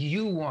what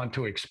you want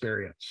to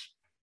experience?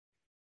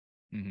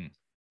 Mm-hmm.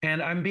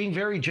 And I'm being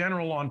very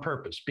general on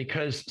purpose,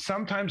 because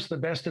sometimes the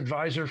best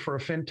advisor for a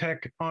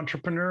fintech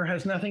entrepreneur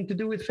has nothing to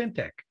do with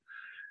fintech,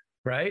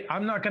 right?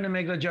 I'm not going to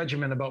make the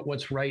judgment about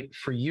what's right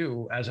for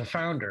you as a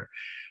founder,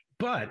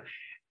 but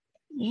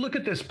look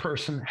at this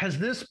person. Has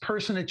this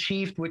person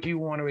achieved what you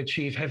want to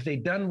achieve? Have they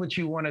done what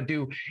you want to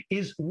do?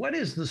 What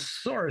is the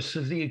source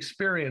of the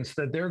experience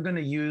that they're going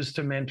to use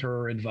to mentor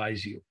or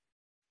advise you?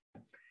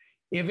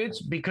 If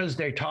it's because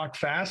they talk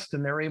fast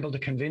and they're able to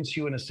convince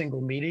you in a single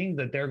meeting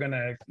that they're going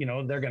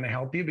to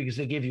help you because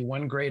they give you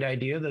one great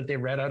idea that they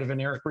read out of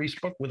an Eric Ries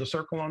book with a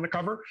circle on the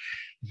cover,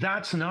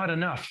 that's not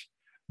enough.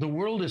 The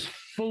world is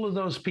full of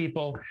those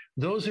people.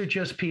 Those are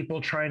just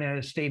people trying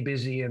to stay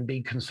busy and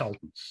be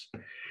consultants.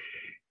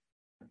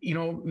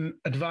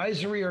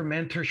 Advisory or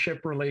mentorship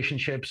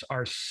relationships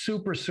are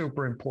super,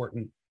 super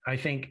important. I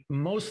think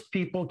most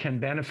people can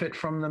benefit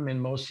from them in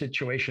most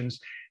situations.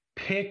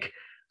 Pick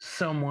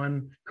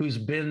someone who's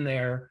been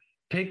there.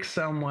 Pick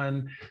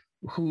someone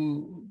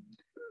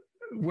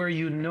where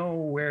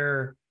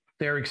where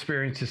their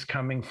experience is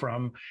coming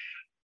from.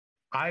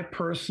 I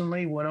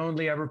personally would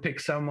only ever pick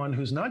someone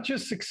who's not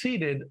just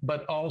succeeded,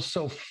 but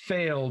also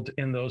failed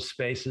in those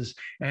spaces,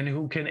 and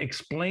who can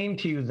explain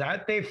to you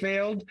that they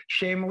failed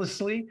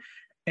shamelessly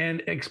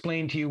and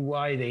explain to you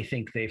why they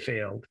think they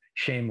failed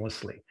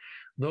shamelessly.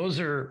 Those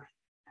are,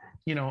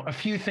 a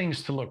few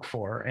things to look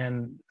for.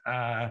 And,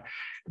 I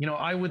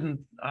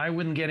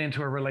wouldn't get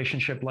into a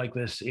relationship like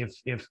this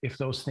if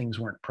those things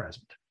weren't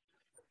present.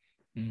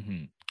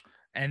 Mm-hmm.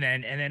 And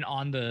then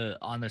on the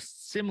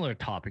similar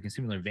topic and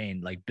similar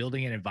vein, like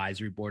building an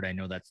advisory board, I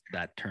know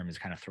that term is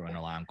kind of thrown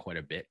around quite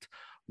a bit.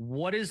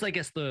 What is, I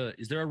guess,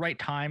 is there a right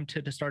time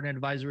to start an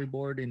advisory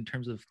board in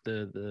terms of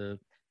the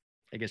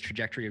I guess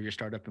trajectory of your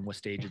startup and what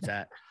stage it's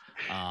at,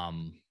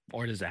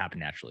 or does it happen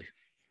naturally?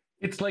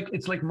 It's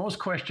like most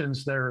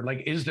questions. They're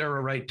like, is there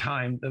a right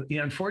time? The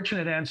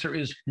unfortunate answer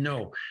is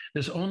no.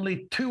 There's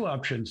only two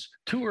options: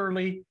 too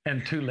early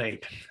and too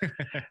late.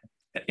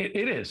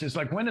 It is. It's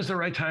like, when is the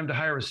right time to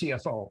hire a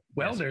CFO?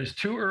 Well, there's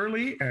too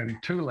early and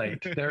too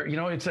late. There,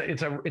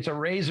 it's a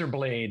razor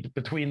blade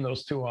between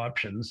those two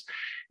options,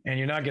 and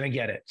you're not going to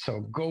get it. So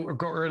go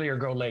early or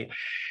go late.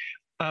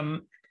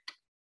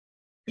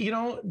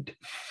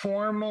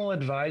 Formal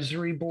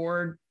advisory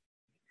board.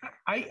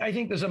 I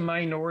think there's a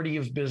minority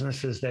of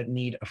businesses that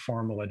need a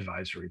formal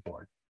advisory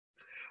board.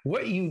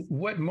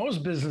 What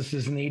most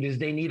businesses need is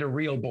they need a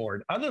real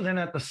board. Other than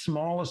at the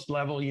smallest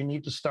level, you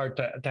need to start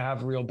to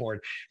have a real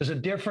board. There's a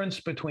difference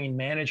between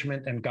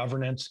management and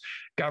governance.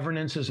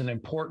 Governance is an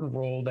important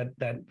role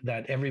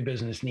that every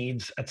business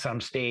needs at some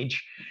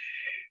stage.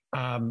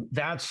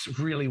 That's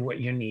really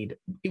what you need.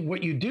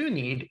 What you do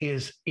need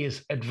is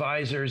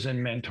advisors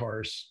and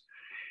mentors.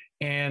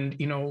 And,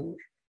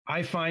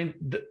 I find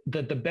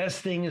that the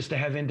best thing is to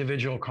have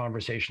individual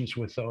conversations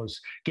with those.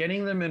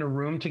 Getting them in a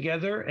room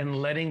together and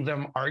letting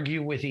them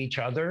argue with each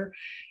other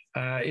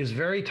is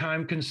very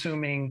time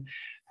consuming.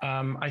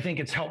 I think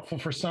it's helpful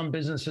for some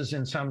businesses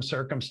in some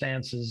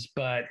circumstances,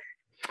 but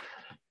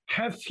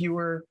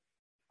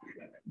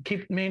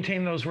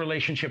maintain those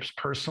relationships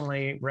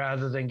personally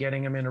rather than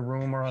getting them in a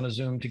room or on a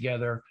Zoom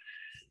together.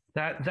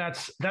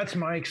 That's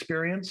my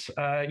experience.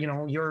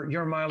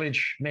 Your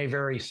mileage may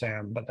vary,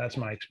 Sam, but that's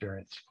my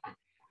experience.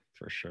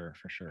 For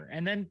sure.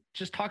 And then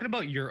just talking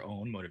about your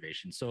own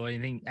motivation. So I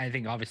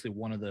think obviously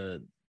one of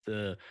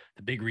the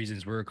big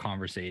reasons we're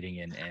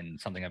conversating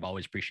and something I've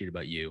always appreciated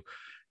about you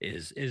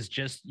is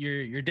just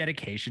your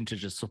dedication to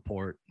just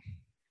support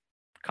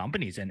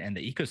companies and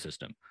the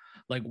ecosystem.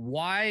 Like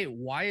why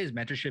is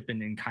mentorship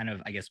and kind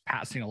of, I guess,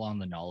 passing along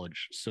the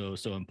knowledge so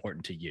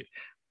important to you?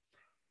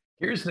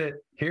 There's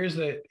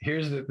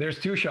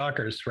two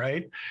shockers,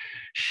 right?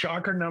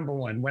 Shocker number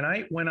one, when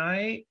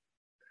I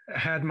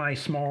had my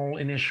small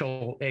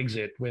initial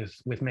exit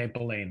with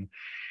Maple Lane,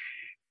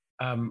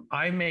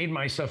 I made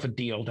myself a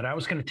deal that I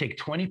was going to take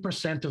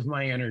 20% of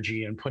my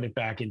energy and put it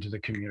back into the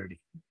community.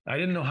 I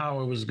didn't know how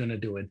I was going to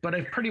do it, but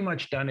I've pretty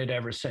much done it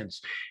ever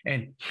since.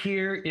 And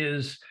here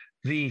is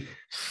the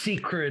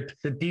secret,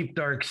 the deep,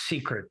 dark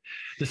secret.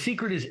 The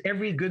secret is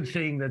every good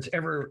thing that's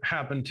ever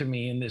happened to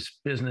me in this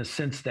business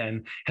since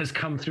then has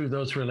come through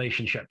those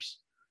relationships.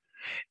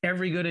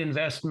 Every good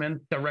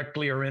investment,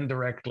 directly or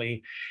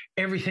indirectly,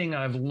 everything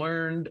I've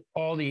learned,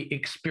 all the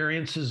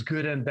experiences,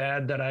 good and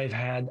bad, that I've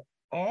had,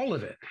 all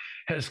of it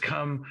has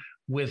come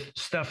with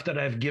stuff that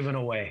I've given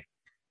away,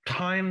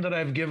 time that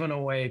I've given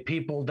away,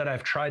 people that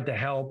I've tried to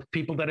help,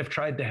 people that have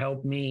tried to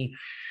help me.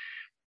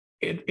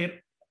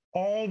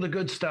 All the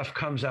good stuff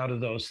comes out of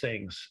those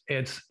things.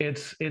 It's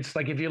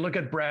like, if you look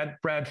at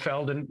Brad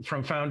Feldman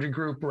from Foundry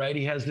Group, right?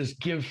 He has this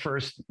give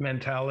first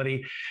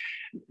mentality.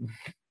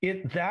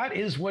 That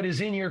is what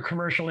is in your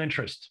commercial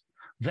interest.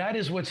 That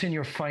is what's in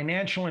your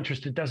financial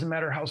interest. It doesn't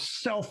matter how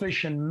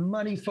selfish and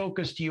money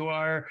focused you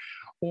are,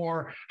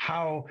 or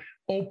how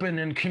open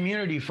and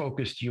community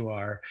focused you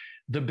are.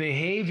 The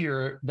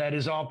behavior that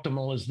is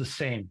optimal is the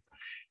same.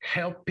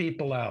 Help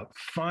people out.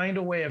 Find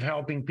a way of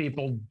helping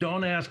people.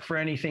 Don't ask for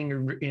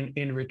anything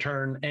in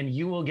return, and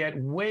you will get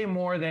way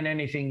more than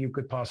anything you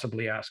could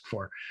possibly ask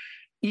for,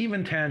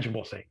 even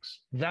tangible things.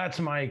 That's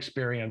my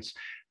experience.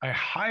 I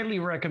highly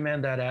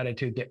recommend that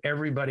attitude to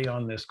everybody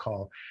on this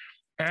call.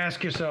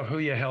 Ask yourself who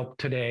you help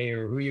today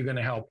or who you're going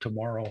to help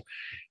tomorrow.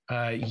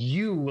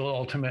 You will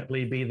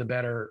ultimately be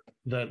the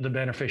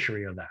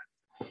beneficiary of that.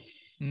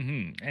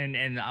 Mm-hmm.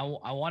 And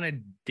I want to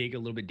dig a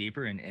little bit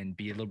deeper and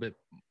be a little bit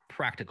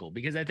practical,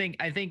 because I think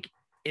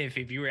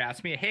if you were to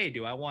ask me, hey,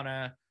 do I want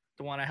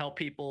to help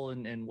people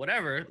and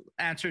whatever,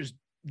 answers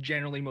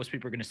generally most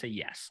people are going to say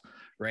yes,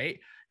 right?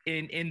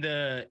 in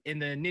the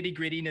nitty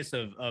grittiness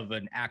of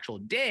an actual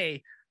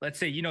day, let's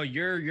say,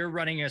 you're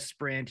running a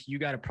sprint, you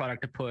got a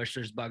product to push,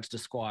 there's bugs to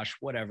squash,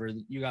 whatever,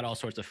 you got all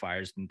sorts of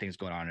fires and things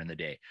going on in the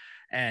day.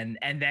 And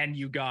then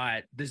you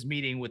got this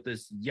meeting with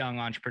this young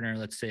entrepreneur,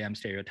 let's say I'm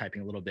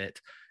stereotyping a little bit,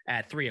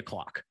 at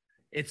 3:00.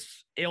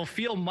 It'll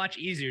feel much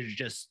easier to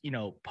just,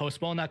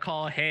 postpone that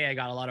call. Hey, I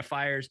got a lot of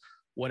fires,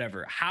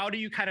 whatever. How do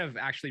you kind of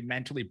actually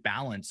mentally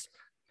balance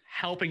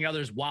helping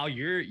others while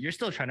you're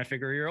still trying to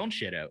figure your own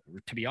shit out,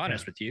 to be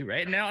honest with you,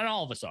 right? And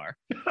all of us are,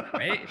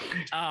 right?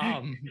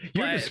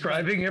 You're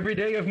describing every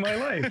day of my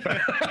life.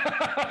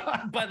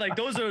 But like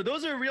those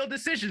are real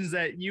decisions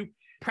that you,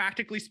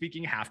 practically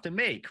speaking, have to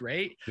make,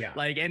 right? Yeah.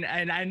 Like, and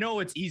I know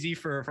it's easy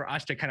for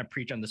us to kind of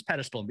preach on this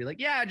pedestal and be like,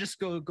 yeah, just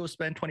go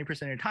spend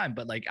 20% of your time.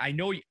 But like, I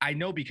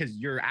know because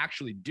you're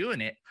actually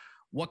doing it,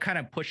 what kind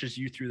of pushes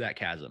you through that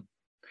chasm?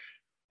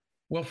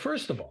 Well,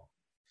 first of all,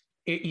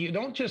 you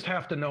don't just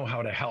have to know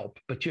how to help,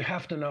 but you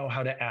have to know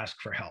how to ask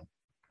for help.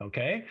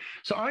 Okay.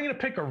 So I'm going to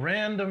pick a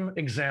random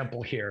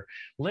example here.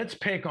 Let's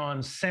pick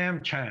on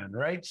Sam Chan,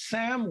 right?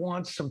 Sam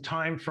wants some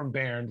time from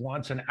Bernd,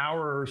 wants an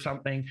hour or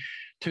something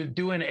to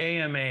do an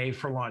AMA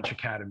for Launch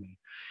Academy.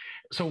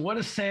 So what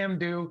does Sam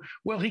do?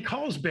 Well, he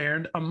calls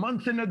Bernd a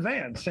month in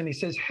advance and he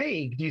says,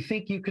 hey, do you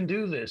think you can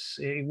do this?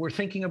 We're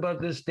thinking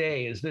about this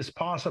day. Is this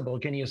possible?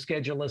 Can you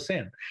schedule us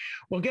in?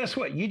 Well, guess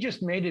what? You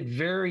just made it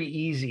very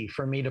easy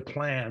for me to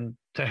plan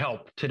to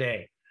help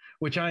today,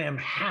 which I am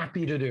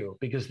happy to do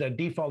because the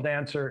default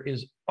answer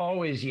is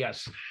always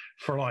yes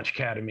for Launch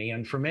Academy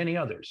and for many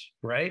others,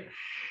 right?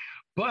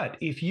 But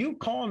if you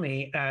call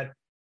me at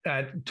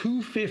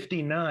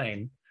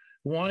 2:59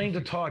 wanting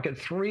to talk at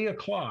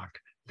 3:00,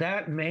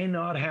 that may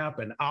not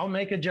happen. I'll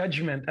make a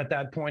judgment at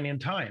that point in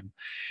time.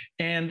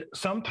 And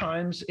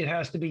sometimes it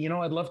has to be,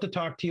 I'd love to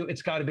talk to you.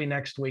 It's got to be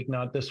next week,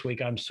 not this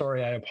week. I'm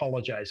sorry. I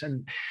apologize.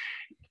 And,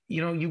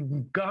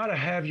 you've got to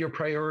have your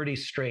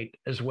priorities straight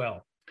as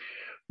well.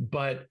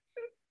 But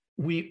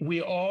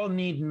we all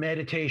need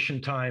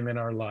meditation time in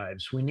our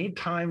lives. We need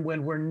time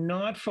when we're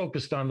not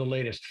focused on the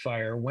latest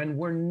fire, when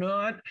we're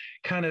not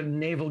kind of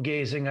navel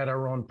gazing at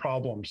our own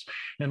problems.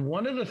 And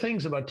one of the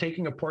things about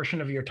taking a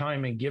portion of your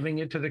time and giving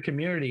it to the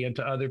community and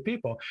to other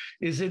people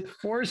is it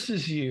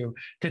forces you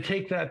to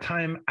take that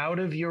time out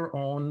of your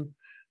own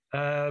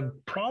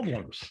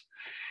problems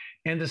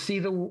and to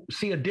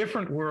see a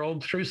different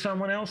world through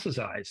someone else's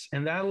eyes.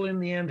 And that'll in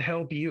the end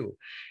help you.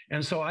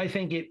 And so I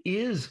think it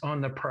is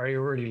on the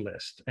priority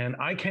list. And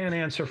I can't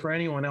answer for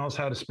anyone else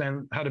how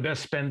to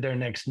best spend their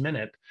next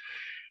minute.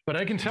 But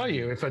I can tell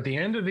you, if at the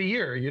end of the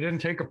year, you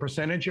didn't take a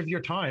percentage of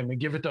your time and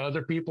give it to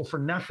other people for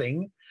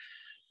nothing,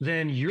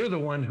 then you're the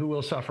one who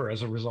will suffer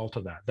as a result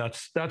of that.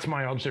 That's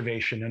my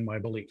observation and my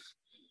belief.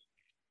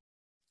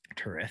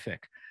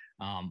 Terrific.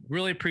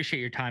 Really appreciate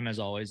your time as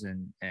always.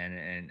 And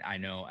I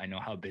know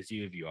how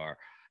busy you are.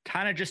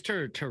 Kind of just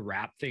to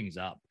wrap things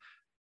up.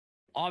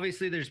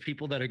 Obviously, there's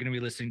people that are going to be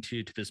listening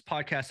to this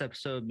podcast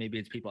episode. Maybe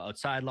it's people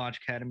outside Launch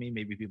Academy.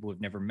 Maybe people who've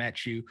never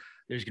met you.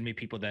 There's going to be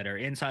people that are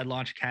inside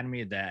Launch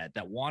Academy that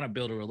want to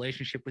build a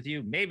relationship with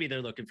you. Maybe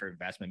they're looking for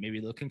investment.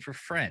 Maybe looking for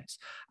friends.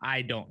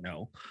 I don't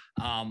know.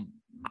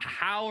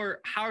 How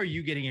are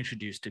you getting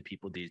introduced to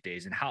people these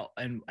days,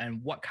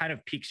 and what kind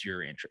of piques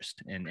your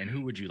interest, and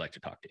who would you like to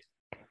talk to?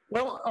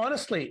 Well,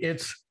 honestly,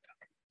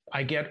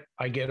 I get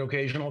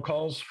occasional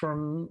calls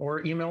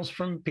or emails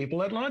from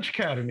people at Launch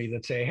Academy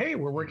that say, hey,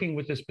 we're working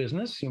with this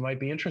business. You might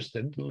be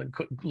interested.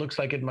 Looks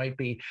like it might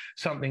be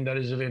something that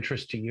is of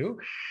interest to you.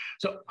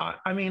 So,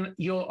 I mean,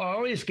 you'll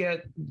always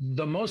get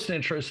the most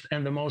interest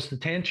and the most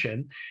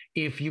attention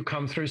if you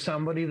come through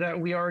somebody that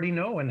we already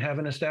know and have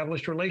an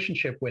established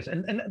relationship with.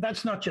 And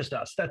that's not just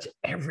us. That's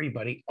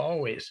everybody,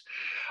 always.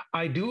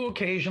 I do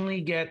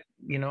occasionally get,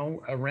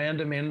 a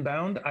random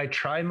inbound. I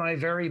try my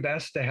very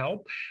best to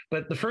help.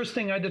 But the first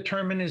thing I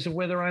determine is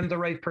whether I'm the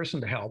right person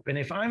to help. And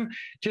if I'm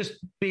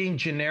just being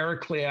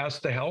generically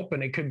asked to help,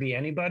 and it could be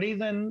anybody,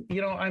 then,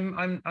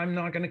 I'm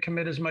not going to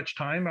commit as much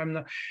time. I'm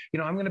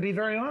going to be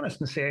very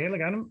honest and say, hey,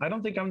 look, I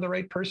don't think I'm the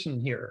right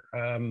person here.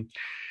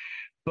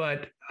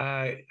 But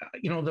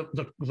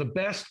the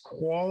best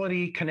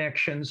quality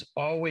connections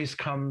always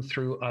come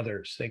through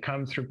others. They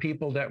come through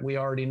people that we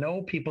already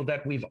know, people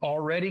that we've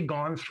already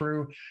gone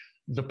through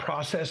the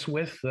process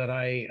with that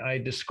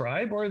I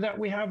describe, or that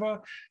we have a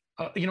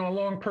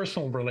long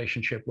personal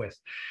relationship with.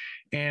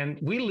 And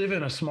we live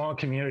in a small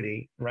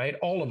community, right?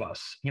 All of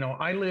us.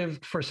 I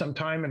lived for some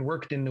time and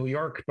worked in New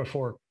York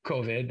before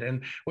COVID.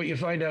 And what you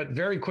find out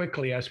very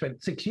quickly, I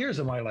spent 6 years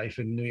of my life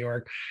in New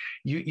York.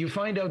 You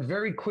find out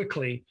very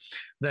quickly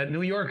that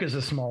New York is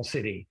a small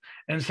city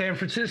and San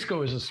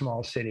Francisco is a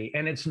small city.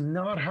 And it's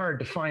not hard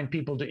to find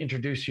people to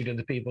introduce you to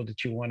the people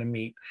that you want to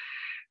meet.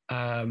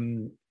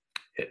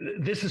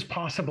 This is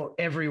possible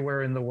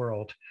everywhere in the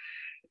world.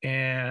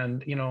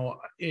 And,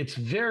 it's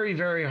very,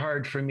 very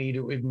hard for me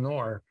to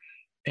ignore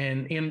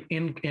an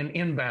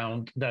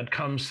inbound that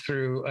comes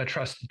through a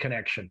trusted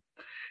connection.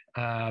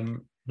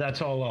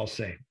 That's all I'll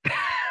say.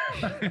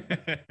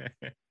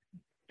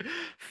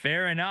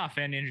 Fair enough.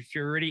 And if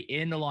you're already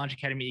in the Launch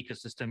Academy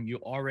ecosystem, you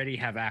already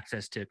have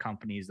access to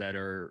companies that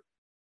are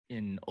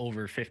in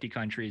over 50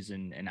 countries.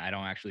 And I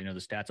don't actually know the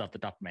stats off the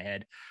top of my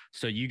head.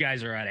 So you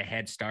guys are at a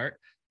head start.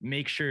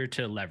 Make sure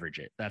to leverage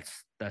it.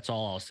 That's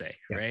all I'll say,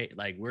 right?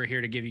 Like, we're here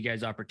to give you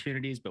guys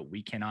opportunities, but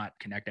we cannot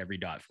connect every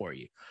dot for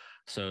you.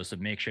 So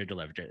make sure to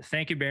leverage it.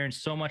 Thank you, Baron,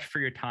 so much for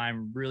your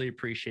time. Really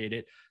appreciate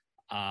it.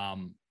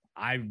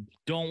 I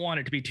don't want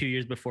it to be 2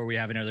 years before we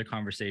have another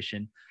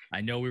conversation.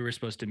 I know we were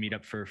supposed to meet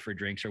up for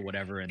drinks or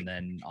whatever. And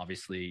then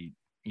obviously,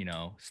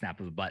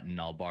 snap of a button,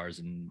 all bars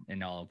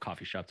and all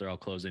coffee shops, they're all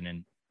closing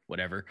and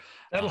whatever.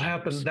 That'll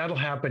happen. That'll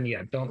happen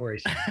yet. Don't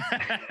worry.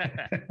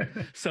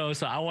 So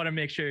I want to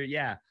make sure.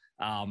 Yeah.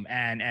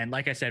 And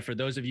like I said, for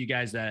those of you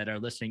guys that are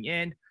listening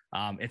in,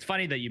 it's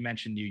funny that you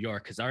mentioned New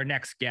York, because our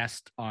next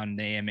guest on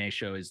the AMA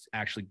show is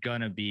actually going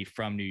to be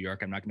from New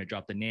York. I'm not going to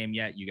drop the name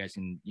yet. You guys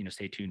can,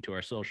 stay tuned to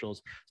our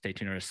socials, stay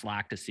tuned to our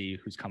Slack to see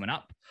who's coming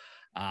up.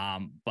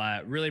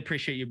 But really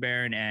appreciate you,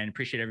 Baron, and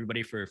appreciate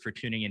everybody for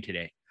tuning in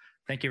today.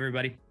 Thank you,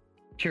 everybody.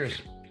 Cheers.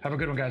 Have a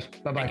good one, guys.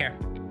 Bye-bye. Take care.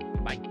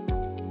 Bye.